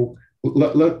also, I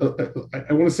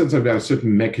want to say something about a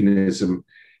certain mechanism.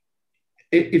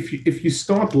 If you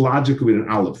start logically with an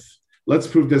aleph, let's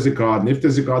prove there's a God, and if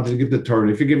there's a God, then you give the Torah.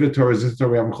 And if you give the Torah,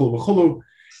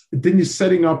 then you're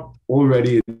setting up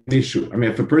already an issue. I mean,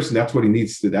 if a person, that's what he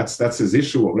needs to, that's his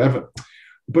issue or whatever.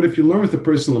 But if you learn with a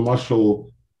person,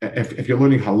 if you're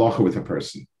learning halacha with a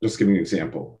person, just giving an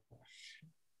example.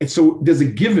 And so there's a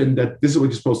given that this is what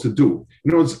you're supposed to do.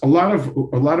 It's a lot of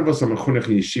us are mechunech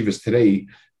in yeshivas today.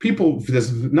 People,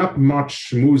 there's not much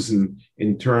shmuzin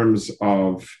in terms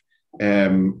of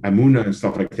amuna and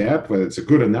stuff like that, whether it's a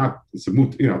good or not, it's a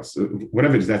moot, it's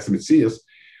whatever it is, that's the mitzias,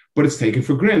 but it's taken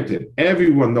for granted.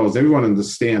 Everyone knows, everyone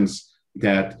understands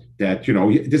that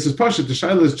this is pasha. The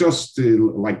shaila is just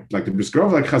like the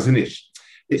briskrov, like chazanish.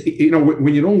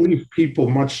 When you don't leave people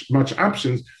much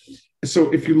options.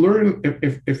 So if you learn,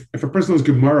 if a person is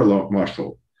gemara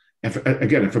marshal, if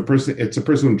a person, it's a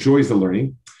person who enjoys the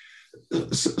learning.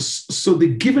 So the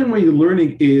given way you're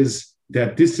learning is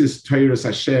that this is Teiras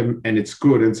Hashem and it's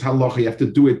good and it's halacha, you have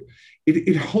to do it.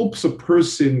 It helps a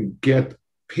person get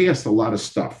past a lot of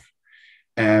stuff.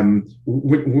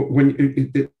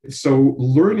 So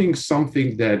learning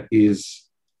something that is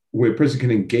where a person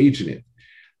can engage in it.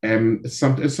 It's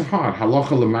hard.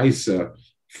 Halacha l'maisa,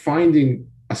 finding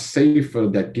a sefer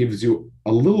that gives you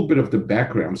a little bit of the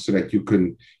background so that you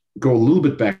can go a little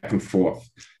bit back and forth.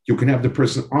 You can have the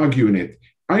person argue in it.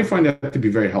 I find that to be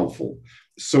very helpful.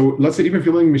 So let's say even if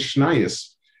you're learning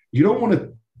Mishnayos, you don't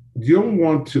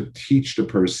want to teach the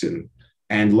person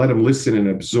and let him listen and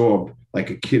absorb like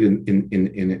a kid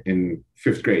in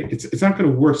fifth grade. It's not going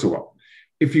to work so well.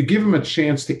 If you give him a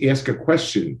chance to ask a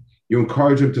question, you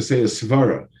encourage him to say a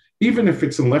svara, even if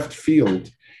it's in left field.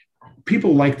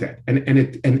 People like that, and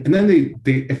then they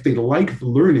if they like the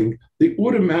learning, they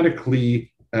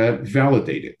automatically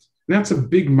validate it. And that's a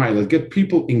big mile. Get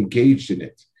people engaged in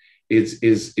it.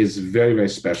 Is very, very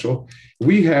special.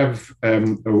 We have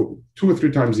 2 or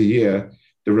 3 times a year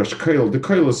the Rosh Koil. The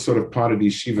Koil is sort of part of the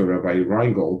yeshiva, Rabbi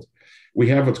Reingold. We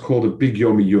have what's called a big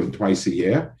Yom Yun twice a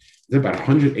year. There are about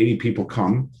 180 people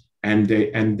come, and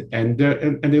they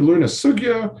learn a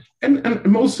sugya, and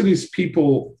most of these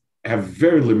people have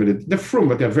very limited, they're from,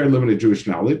 but they have very limited Jewish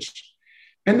knowledge.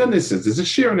 And then there's a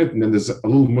share in it, and then there's a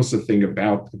little musa thing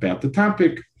about the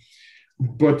topic.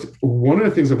 But one of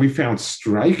the things that we found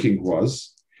striking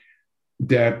was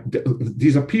that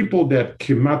these are people that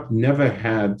Kimat never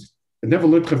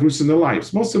learned Chavrus in their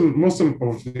lives. Most of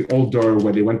the old Dor,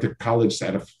 where they went to college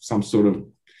out of some sort of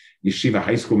yeshiva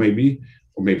high school, maybe,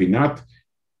 or maybe not.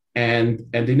 And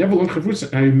they never learned Chavrus.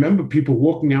 And I remember people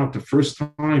walking out the first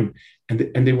time,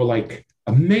 and they were like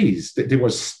amazed. They were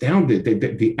astounded.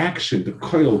 The action, the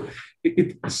coil.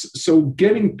 So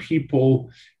getting people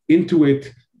into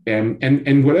it,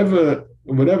 and whatever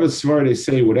svar they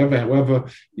say, however,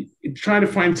 try to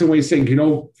find some way of saying,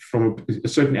 from a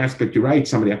certain aspect, you're right.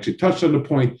 Somebody actually touched on the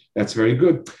point. That's very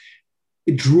good.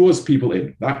 It draws people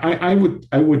in. I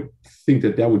would think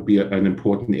that would be an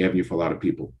important avenue for a lot of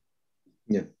people.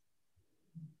 Yeah.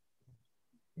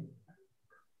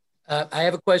 I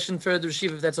have a question for the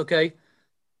Rishiva, if that's okay.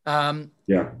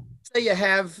 Yeah. Say you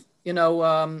have,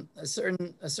 a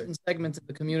certain segment of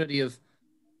the community of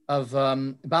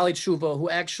Baalei Teshuva who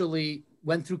actually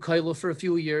went through Koilo for a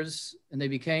few years and they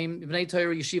became Bnei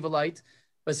Torah Yeshiva Light.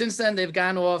 But since then, they've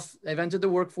gone off, they've entered the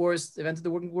workforce, they've entered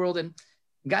the working world, and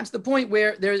gotten to the point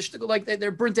where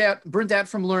they're burnt out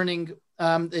from learning.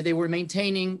 They were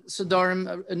maintaining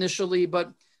Siddharim initially,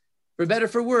 but for better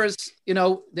for worse,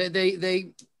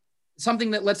 they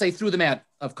something that, let's say, threw them out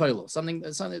of Koilo. Something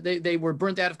they were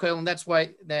burnt out of Koilo, and that's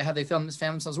why they found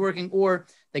themselves working, or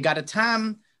they got a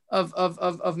tam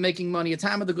of making money, a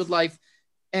time of the good life.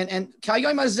 And Kal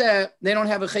Yom Hazeh, they don't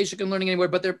have a cheshik in learning anywhere,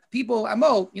 but they're people,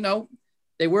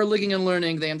 they were living and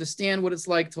learning. They understand what it's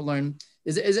like to learn.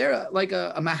 Is there a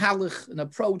mahalich, an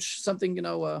approach, something,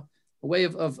 a way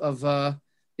of chayzer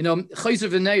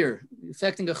v'neir,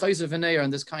 affecting a chayzer v'neir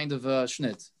on this kind of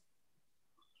shnit?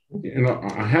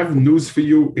 I have news for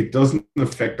you. It doesn't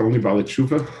affect only Baalei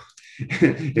Teshuva.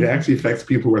 It actually affects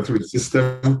people who are through the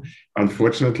system,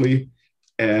 unfortunately.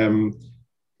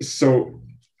 So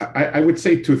I would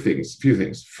say a few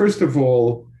things. First of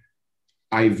all,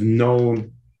 I've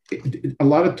known a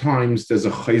lot of times there's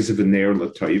a chayzer v'neir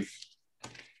l'toiv.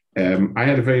 I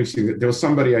had a very interesting, there was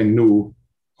somebody I knew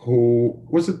who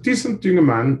was a decent young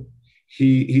man.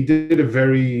 He did a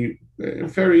very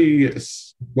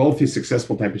wealthy,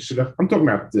 successful type of shit. I'm talking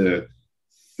about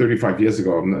 35 years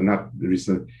ago, not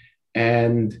recent.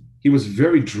 And he was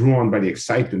very drawn by the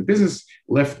excitement. Business,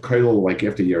 left Koilo like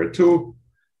after a year or two,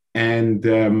 and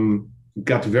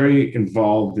got very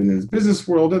involved in his business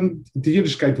world. And the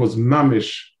Yiddishkeit was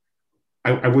mamish,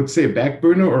 I would say a back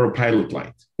burner or a pilot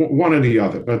light, one or the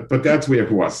other. But that's where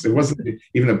it was. It wasn't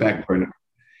even a back burner.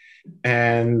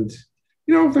 And,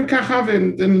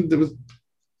 then there was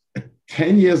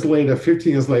 10 years later,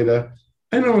 15 years later,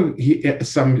 I know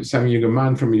some younger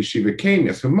man from yeshiva came,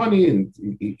 asked for money, and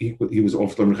he was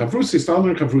off learning Chavrusa. He started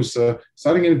learning Chavrusa,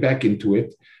 starting getting back into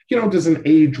it. There's an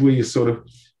age where you sort of,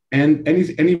 and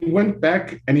he went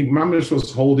back, and he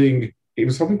was holding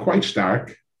quite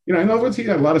stark. In other words, he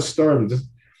had a lot of storms,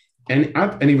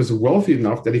 and he was wealthy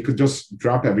enough that he could just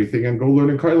drop everything and go learn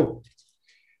in Koilo.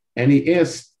 And he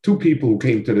asked two people who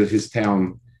came to his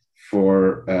town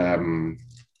for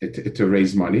to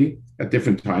raise money at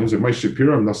different times, Moshe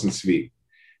Shapiro and Nosson Tzvi.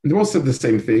 And they all said the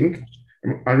same thing.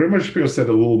 I remember Shapiro said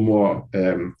a little more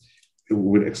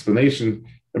with explanation.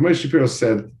 Moshe Shapiro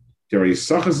said, there are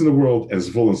Yisachas in the world and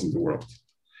Zvulans in the world.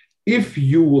 If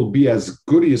you will be as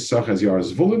good a Yisach as you are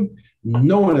as Zvulun,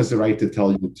 no one has the right to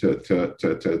tell you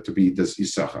to be this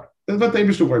Yisachar. That's what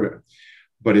they should worry about.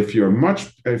 But if you're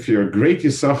a great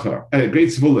Yisachar, a great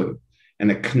Zvulun,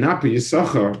 and a knappe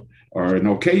Yisachar, or an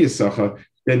okay Yisachar,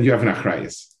 then you have an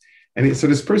achrayas. And so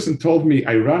this person told me,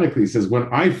 ironically, he says, when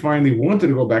I finally wanted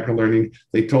to go back and learning,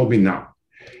 they told me no.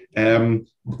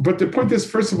 But the point is,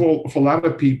 first of all, for a lot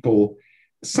of people,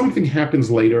 something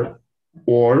happens later,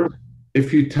 or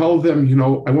if you tell them,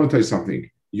 I want to tell you something,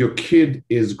 your kid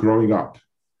is growing up.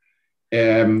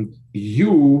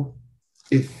 You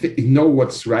know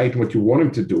what's right and what you want him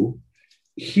to do.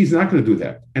 He's not going to do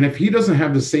that. And if he doesn't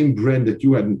have the same brain that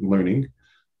you had in learning,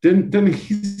 then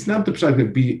he's not the person going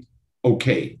to be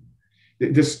okay.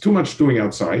 There's too much doing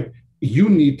outside. You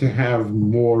need to have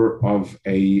more of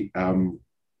a brand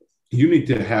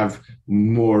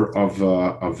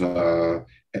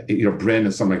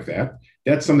and something like that.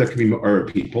 That's something that can be more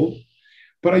people.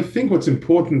 But I think what's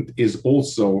important is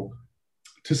also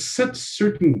to set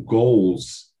certain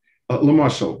goals. Let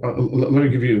me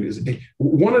give you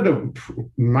one of the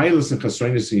milas and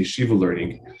chasronis in yeshiva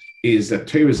learning is that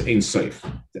Torah is Ein Sof.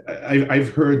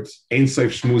 I've heard Ein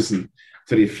Sof shmuzen.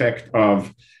 to the effect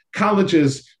of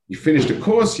colleges. You finish the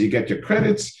course, you get your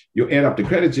credits, you add up the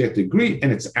credits, you get the degree,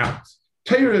 and it's out.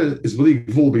 Torah is b'li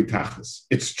gvul b'tachlis.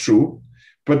 It's true,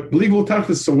 but b'li gvul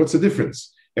b'tachlis, so what's the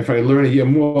difference? If I learn a year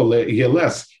more, a year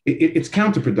less, it's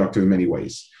counterproductive in many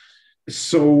ways.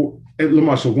 So,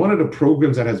 Lamashal, one of the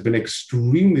programs that has been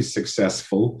extremely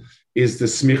successful is the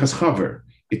Smichas Chaver.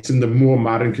 It's in the more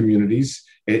modern communities.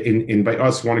 In by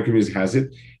us, one of the communities has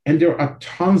it. And there are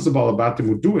tons of Balabatim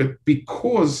who do it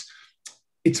because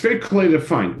it's very clearly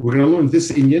defined. We're going to learn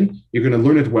this Inyan. You're going to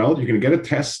learn it well. You're going to get a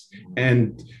test,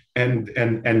 and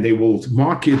they will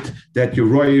mark it that you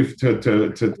arrive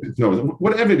to know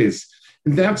whatever it is.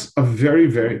 And that's a very,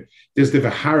 very, there's the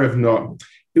Vaharav no.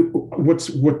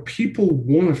 What people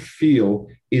want to feel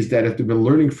is that if they've been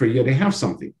learning for a year, they have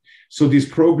something. So these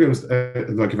programs,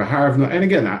 like Vaharav no, and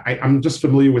again, I'm just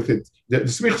familiar with it. The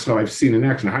Smichas I've seen in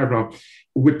action, Vaharav no,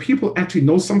 where people actually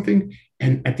know something,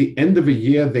 and at the end of a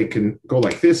year, they can go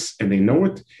like this, and they know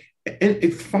it.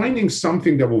 And finding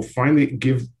something that will finally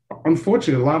give,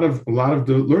 unfortunately, a lot of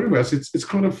the learning with us, it's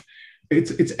kind of,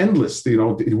 it's endless. You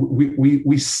know,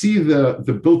 we see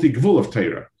the built-in gvul of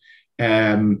Torah,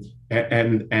 and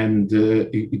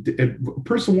a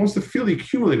person wants to feel he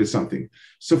accumulated something.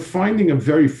 So finding a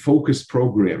very focused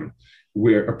program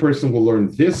where a person will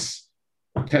learn this,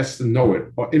 test and know it,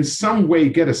 or in some way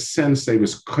get a sense they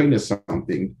was kind of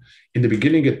something. In the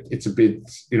beginning, it's a bit,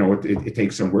 it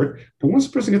takes some work. But once a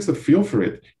person gets the feel for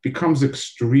it, it becomes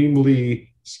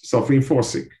extremely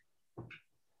self-reinforcing.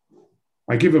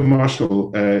 I give a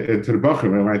marshal to the Bachar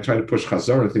when I try to push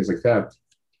Chazar and things like that.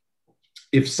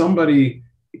 If somebody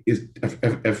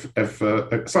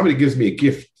if somebody gives me a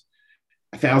gift,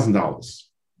 $1,000,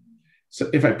 so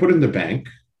if I put it in the bank,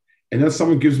 and then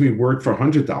someone gives me work for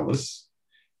 $100,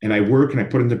 and I work and I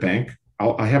put it in the bank,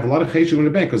 I have a lot of cheshire in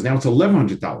the bank because now it's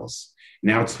 $1,100.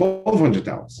 Now it's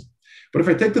 $1,200. But if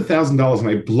I take the $1,000 and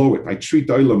I blow it, I treat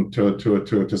oilam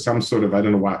to some sort of I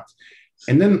don't know what,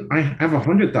 and then I have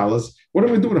 $100. What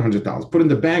do I do with $100? Put in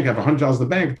the bank. I have $100 in the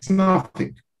bank. It's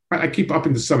nothing. I keep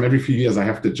upping the sum every few years. I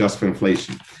have to adjust for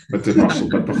inflation. But the muscle,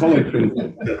 but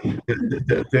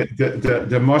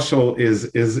the muscle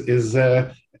is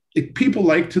people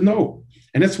like to know,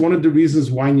 and that's one of the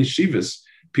reasons why in yeshivas,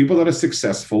 people that are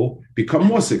successful become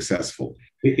more successful.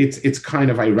 It's kind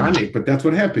of ironic, but that's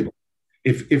what happened.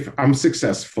 If I'm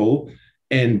successful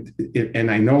and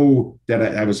I know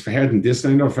that I was fair in this,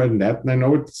 and I know fair in that, and I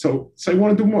know it, so I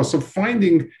want to do more.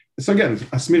 So again,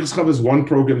 Smichas Chaver is one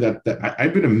program that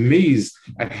I've been amazed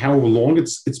at how long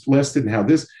it's lasted and how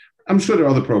this. I'm sure there are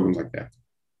other programs like that.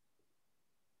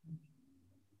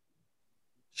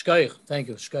 Shkaich, thank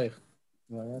you, Shkaich.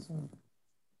 Yeah,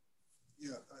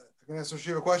 I can answer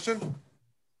Shiva a question.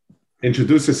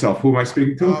 Introduce yourself. Who am I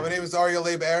speaking to? My name is Arya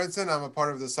Leib Aronson. I'm a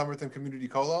part of the Somerton Community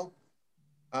Kollel.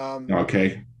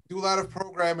 Okay. Do a lot of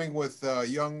programming with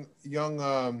young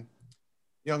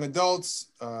adults,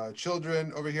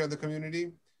 children over here in the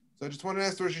community. So I just want to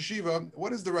ask the Rosh Yeshiva,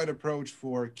 what is the right approach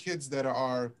for kids that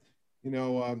are,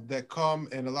 that come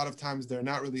and a lot of times they're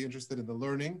not really interested in the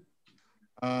learning.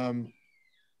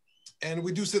 And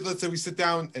we do let's say we sit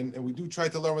down and we do try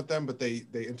to learn with them, but they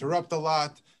interrupt a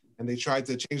lot and they try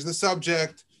to change the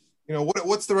subject.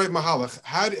 What's the right mahalach?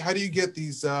 How do you get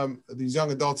these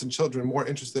young adults and children more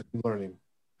interested in learning?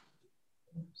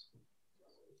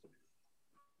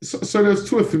 So there's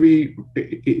two or three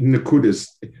nakudas.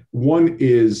 One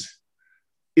is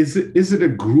it a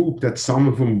group that some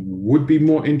of them would be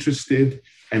more interested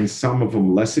and some of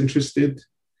them less interested?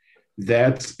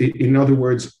 That, in other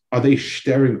words, are they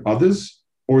staring others,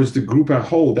 or is the group as a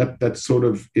whole that sort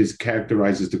of is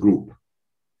characterized as the group?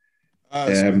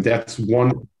 That's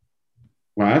one.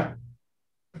 What?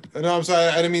 No, I'm sorry.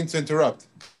 I didn't mean to interrupt.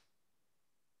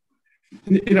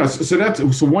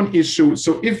 So one issue.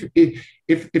 So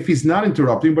if he's not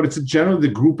interrupting, but it's generally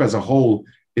the group as a whole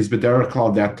is b'derech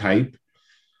klal that type.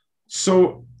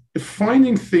 So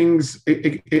finding things,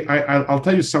 I'll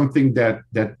tell you something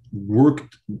that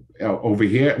worked over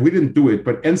here. We didn't do it,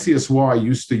 but NCSY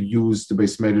used to use the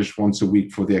Beis Medrash once a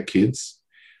week for their kids.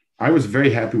 I was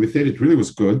very happy with it. It really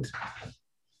was good,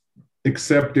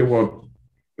 except there were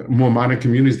more modern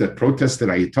communities that protested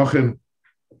Ayitochen,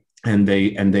 and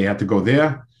they had to go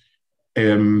there.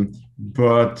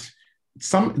 But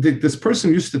this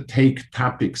person used to take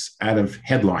topics out of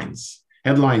headlines.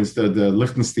 Headlines, the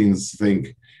Lichtenstein's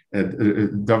thing,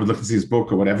 David Lichtenstein's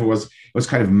book or whatever was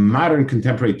kind of modern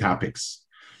contemporary topics.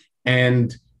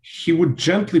 And he would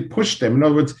gently push them. In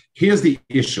other words, here's the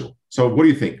issue. So what do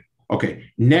you think? Okay,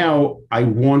 now I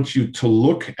want you to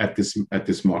look at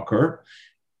this marker.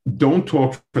 Don't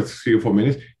talk for 3 or 4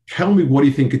 minutes. tell me what do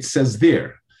you think it says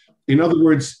there. In other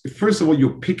words, first of all,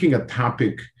 you're picking a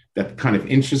topic that kind of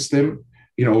interests them.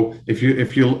 Can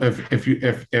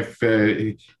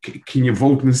you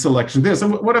vote in this election? This,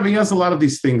 whatever. He has a lot of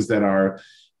these things that are,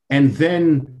 and then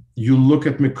you look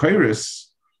at Mekairis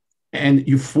and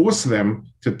you force them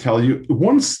to tell you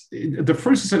once. The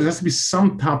first says there has to be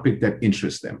some topic that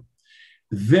interests them.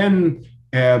 Then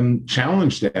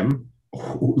challenge them.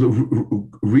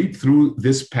 Read through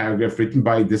this paragraph written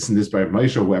by this and this by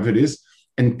Moshe or whoever it is,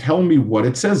 and tell me what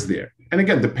it says there. And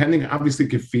again, depending, obviously,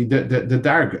 could feed the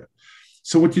darga.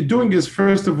 So what you're doing is,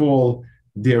 first of all,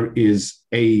 there is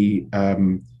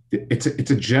it's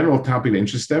a general topic that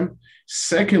interests them.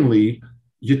 Secondly,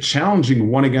 you're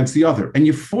challenging one against the other, and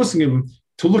you're forcing him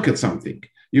to look at something.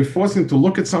 You're forcing him to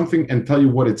look at something and tell you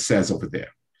what it says over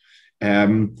there.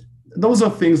 Those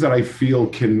are things that I feel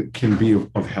can be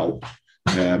of help.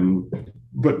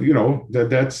 But don't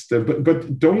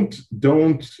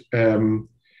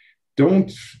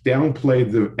downplay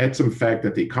the etzem fact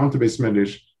that the account-based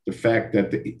medrash, the fact that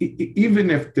even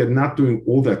if they're not doing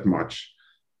all that much,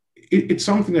 it's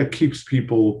something that keeps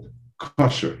people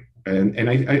kosher. And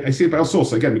I see it by us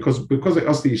also, again, because I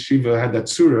asked the yeshiva had that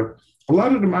surah, a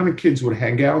lot of the modern kids would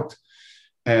hang out.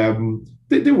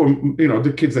 They were,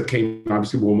 the kids that came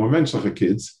obviously were more menschliche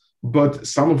kids, but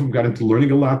some of them got into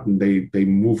learning a lot, and they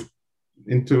moved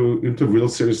into real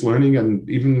serious learning. And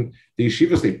even the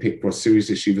yeshivas they picked were serious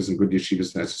yeshivas and good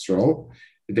yeshivas in Israel.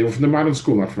 They were from the modern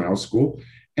school, not from our school.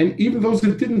 And even those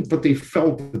that didn't, but they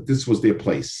felt that this was their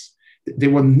place. They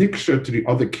were niksher to the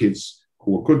other kids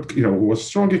who were good, who were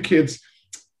stronger kids.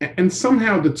 And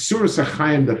somehow the tzuras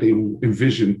hachayim that they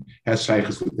envisioned has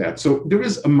shaykhs with that. So there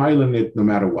is a mile in it no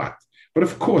matter what. But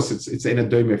of course, it's in a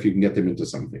dome if you can get them into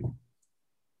something.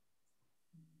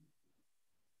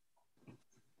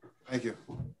 Thank you.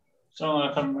 So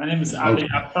my name is Avi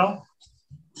Apfel.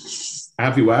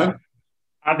 Avi what?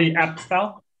 Avi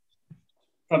Apfel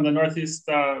from the Northeast.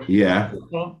 Yeah.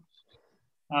 School.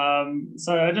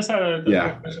 So I just had a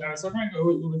quick question. I was wondering,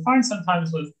 we find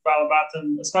sometimes with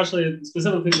Balabatim, especially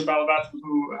specifically with Balabatim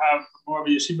who have more of a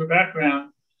yeshiva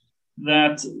background,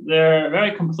 that they're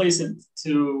very complacent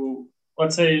to,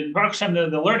 let's say, Baruch Hashem, they're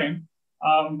learning,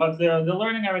 but they're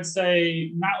learning, I would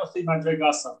say, not with the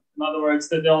Madrigasa. In other words,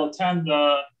 that they'll attend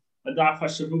a Daf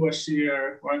HaShavua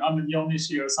Shir or an Amid Yomi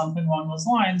Shir or something along those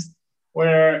lines,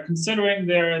 where considering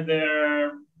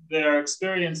their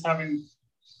experience having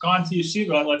gone to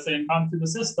yeshiva, let's say, and gone through the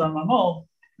system,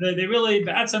 they really,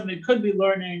 they could be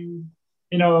learning,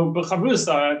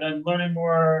 b'chavrusa, and learning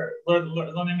on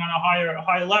a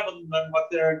higher level than what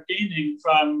they're gaining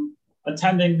from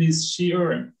attending these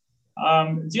shiurim.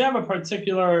 Do you have a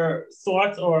particular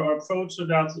thought or approach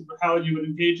about how you would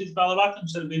engage these balabatim?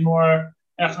 Should it be more,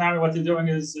 what they're doing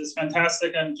is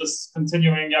fantastic, and just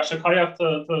continuing yashakayach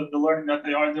to the learning that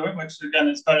they are doing, which again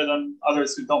is better than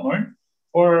others who don't learn?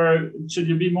 Or should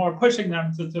you be more pushing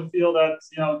them to feel that,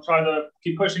 try to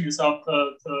keep pushing yourself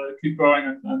to keep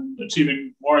growing and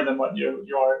achieving more than what you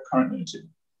are currently achieving?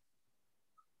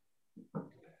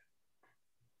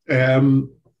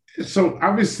 So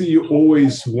obviously you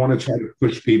always want to try to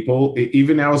push people,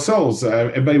 even ourselves.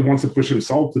 Everybody wants to push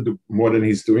himself to do more than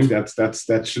he's doing.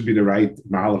 That should be the right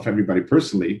mahal of everybody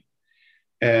personally.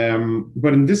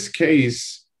 But in this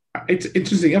case, it's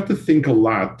interesting. You have to think a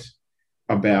lot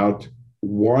about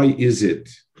why is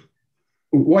it,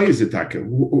 Taka?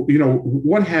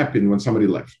 What happened when somebody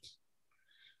left?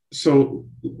 So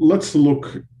let's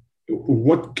look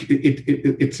what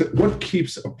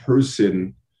keeps a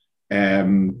person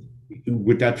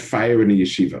with that fire in a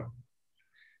yeshiva.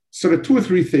 So there are two or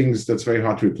three things that's very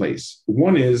hard to replace.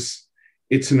 One is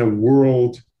it's in a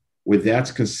world where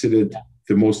that's considered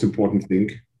the most important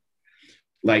thing.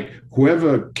 Like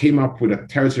whoever came up with a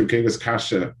territory of Kegas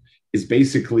Kasha is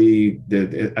basically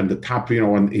the top,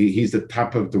 and he's the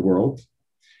top of the world.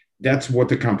 That's what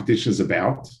the competition is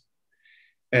about.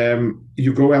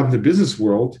 You go out in the business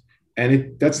world,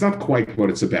 and that's not quite what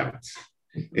it's about.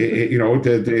 Even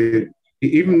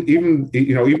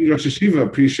Rosh Hashiva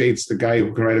appreciates the guy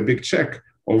who can write a big check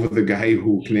over the guy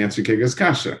who can answer Kegas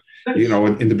Kasha. In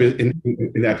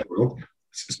that world.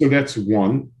 So that's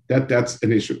one. That's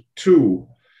an issue. Two,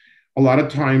 a lot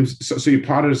of times, so you're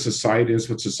part of the society. Is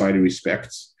what society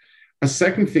respects. A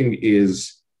second thing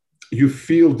is you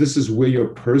feel this is where your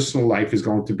personal life is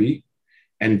going to be,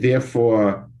 and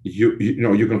therefore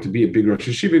you're going to be a big Rosh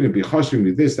Hashiva, you're going to be chashivim,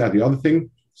 be this, that, the other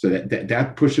thing. So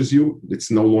that pushes you.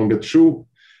 It's no longer true.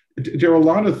 There are a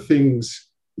lot of things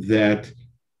that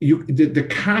the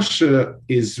kasha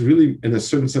is really, in a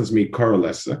certain sense, mikar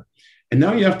lesser. And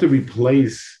now you have to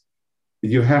replace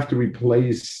you have to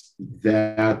replace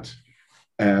that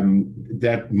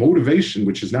that motivation,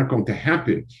 which is not going to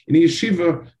happen. In a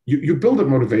yeshiva, you build a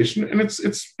motivation, and it's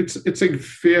a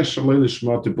fair shalei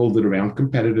lishma to build it around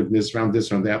competitiveness, around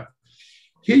this, around that.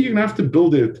 Here, you're going to have to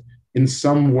build it in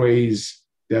some ways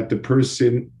that the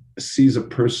person sees a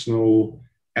personal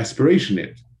aspiration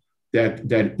in.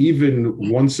 That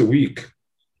even once a week,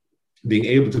 being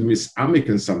able to misamik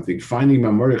in something, finding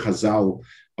Mamorei Chazal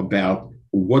about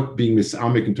what being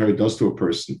misamik in Torah does to a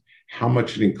person, how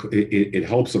much it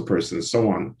helps a person, and so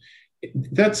on.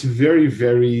 That's very,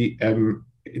 very,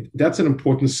 that's an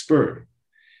important spur.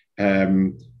 I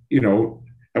want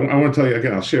to tell you,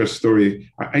 again, I'll share a story.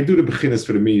 I do the beginners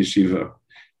for the Mi Yeshiva.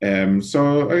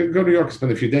 So I go to New York,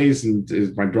 spend a few days, and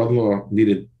my brother-in-law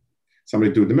needed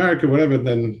somebody to do it in America, whatever.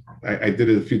 Then I did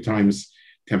it a few times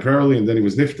temporarily, and then he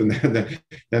was niffed, and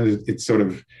then it's sort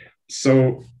of,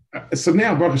 so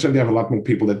now, Baruch Hashem, they have a lot more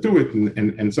people that do it,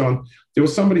 and so on. There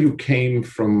was somebody who came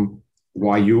from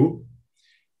YU,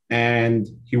 and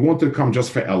he wanted to come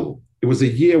just for Elul. It was a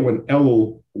year when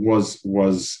Elul was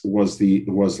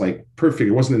like perfect.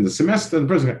 It wasn't in the semester. The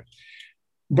person,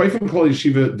 by from Kol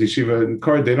Yeshiva, the Yeshiva in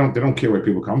Kor, they don't care where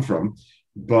people come from,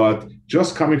 but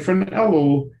just coming from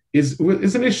Elul is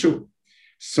an issue.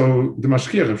 So the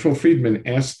Mashgiach, Shmuel Friedman,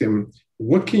 asked him,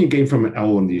 "What can you gain from an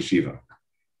Elul in the Yeshiva?"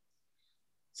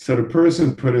 So the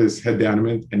person put his head down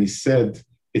and he said,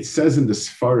 it says in the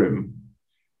Sfarim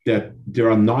that there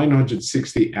are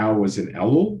 960 hours in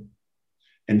Elul,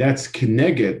 and that's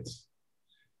keneged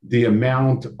the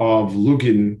amount of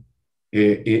lugin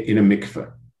in a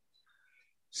mikveh.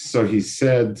 So he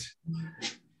said,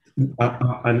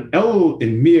 an Elul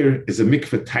in Mir is a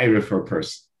mikveh taira for a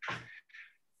person.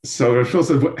 So Rashul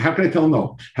said, how can I tell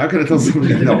no? How can I tell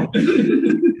somebody no?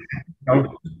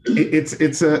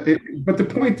 But the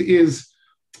point is,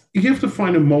 you have to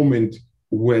find a moment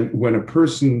when a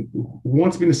person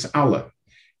wants to be nis'ala,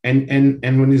 and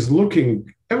when he's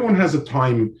looking, everyone has a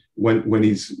time when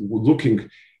he's looking.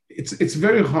 It's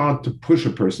very hard to push a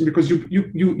person because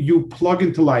you plug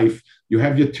into life, you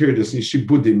have your tirdas and your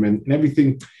shibudim and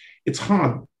everything. It's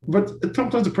hard, but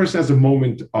sometimes a person has a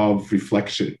moment of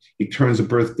reflection. He turns a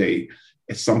birthday,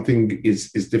 something is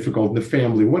difficult in the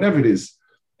family, whatever it is.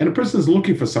 And a person is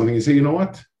looking for something, you say, you know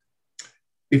what?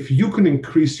 If you can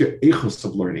increase your echos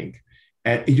of learning,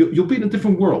 you'll be in a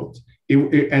different world.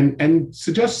 And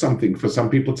suggest something. For some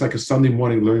people, it's like a Sunday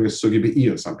morning learning a sugi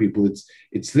be'ir. Some people,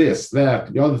 it's this,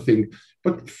 that, the other thing.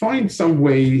 But find some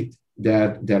way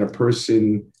that a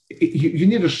person, you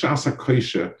need a shasa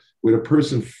koisha where a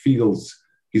person feels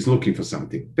he's looking for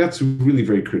something. That's really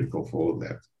very critical for all of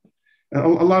that. A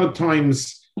lot of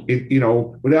times,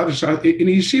 without a shot in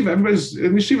a yeshiva, everybody's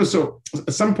in yeshiva. So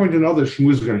at some point or another,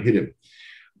 shmuz is going to hit him.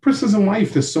 Person's in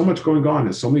life, there's so much going on.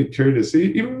 There's so many tirdas.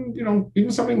 Even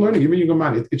something learning. Even you go,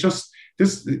 man, it just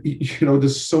this.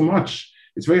 There's so much.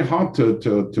 It's very hard to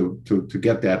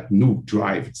get that new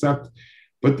drive. It's not,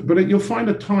 but you'll find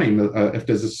a time if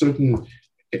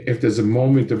there's a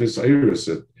moment of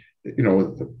isairis,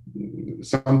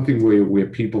 something where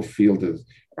people feel that.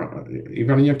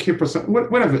 Even in your kippur,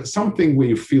 whatever, something where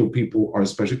you feel people are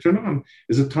especially turned on,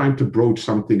 is a time to broach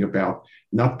something about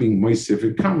not being moisif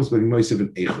in kamas, but moisif in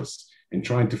echos, and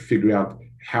trying to figure out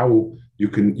how you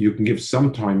can give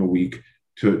some time a week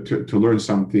to learn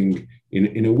something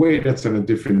in a way that's on a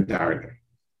different darga.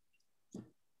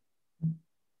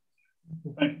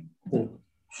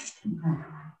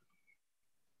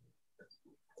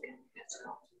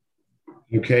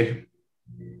 Okay.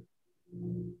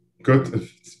 Good.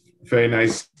 Very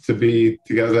nice to be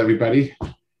together, everybody.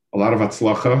 A lot of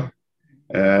atzlacha,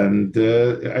 and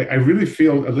I really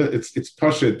feel it's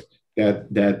pashut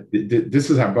that this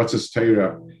is Habbatz's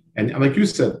Torah, and like you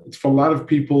said, it's for a lot of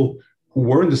people who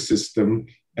were in the system,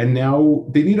 and now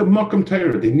they need a makom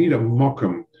Torah. They need a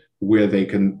makom where they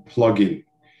can plug in.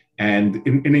 And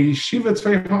in a yeshiva, it's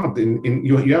very hard.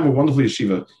 You have a wonderful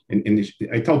yeshiva.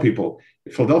 I tell people,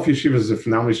 Philadelphia yeshiva is a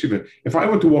phenomenal yeshiva. If I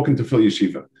were to walk into Phil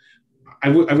yeshiva, I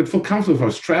would feel comfortable if I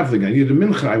was traveling. I needed a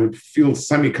mincha. I would feel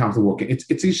semi-comfortable walking. It's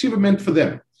a yeshiva meant for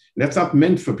them. That's not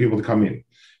meant for people to come in.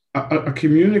 A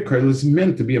community is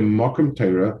meant to be a makom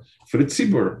Torah for the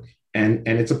tzibur, and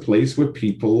it's a place where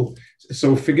people.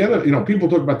 So forget people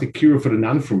talk about the cure for the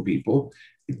non-from people.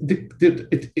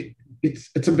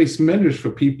 It's a base medrash for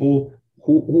people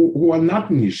who are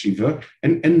not in yeshiva,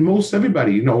 and most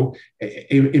everybody,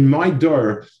 in my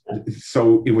door,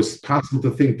 so it was possible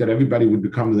to think that everybody would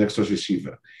become the next Rosh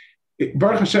Yeshiva.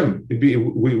 Baruch Hashem,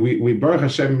 we Baruch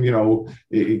Hashem, Ken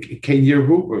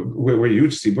Yerbu, we're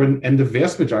huge tzibur, and the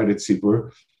vast majority of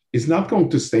tzibur is not going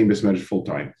to stay in this marriage full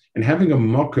time. And having a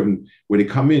makom where they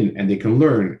come in and they can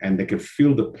learn and they can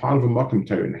feel the part of a makom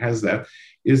Torah and has that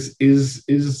is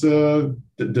the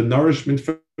nourishment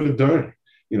for the door.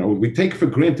 You know, we take for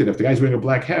granted if the guy's wearing a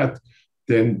black hat,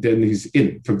 then he's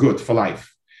in for good, for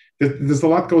life. There's a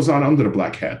lot goes on under the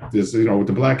black hat. There's, you know,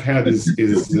 the black hat is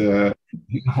you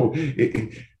know,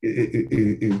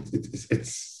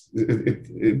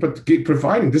 but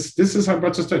providing this is how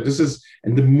much to start. This is,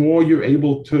 and the more you're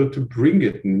able to bring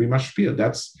it and we must be,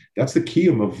 that's the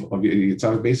kiyum of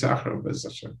Yitzhak Beis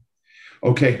Achra.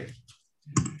 Okay.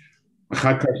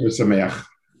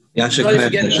 To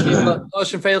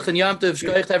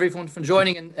everyone for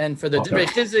joining and for the divrei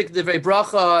chizik, divrei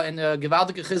bracha, and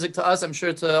gewaltige chizik to us. I'm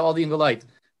sure to all the invited.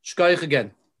 Shkoyach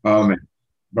again. Amen.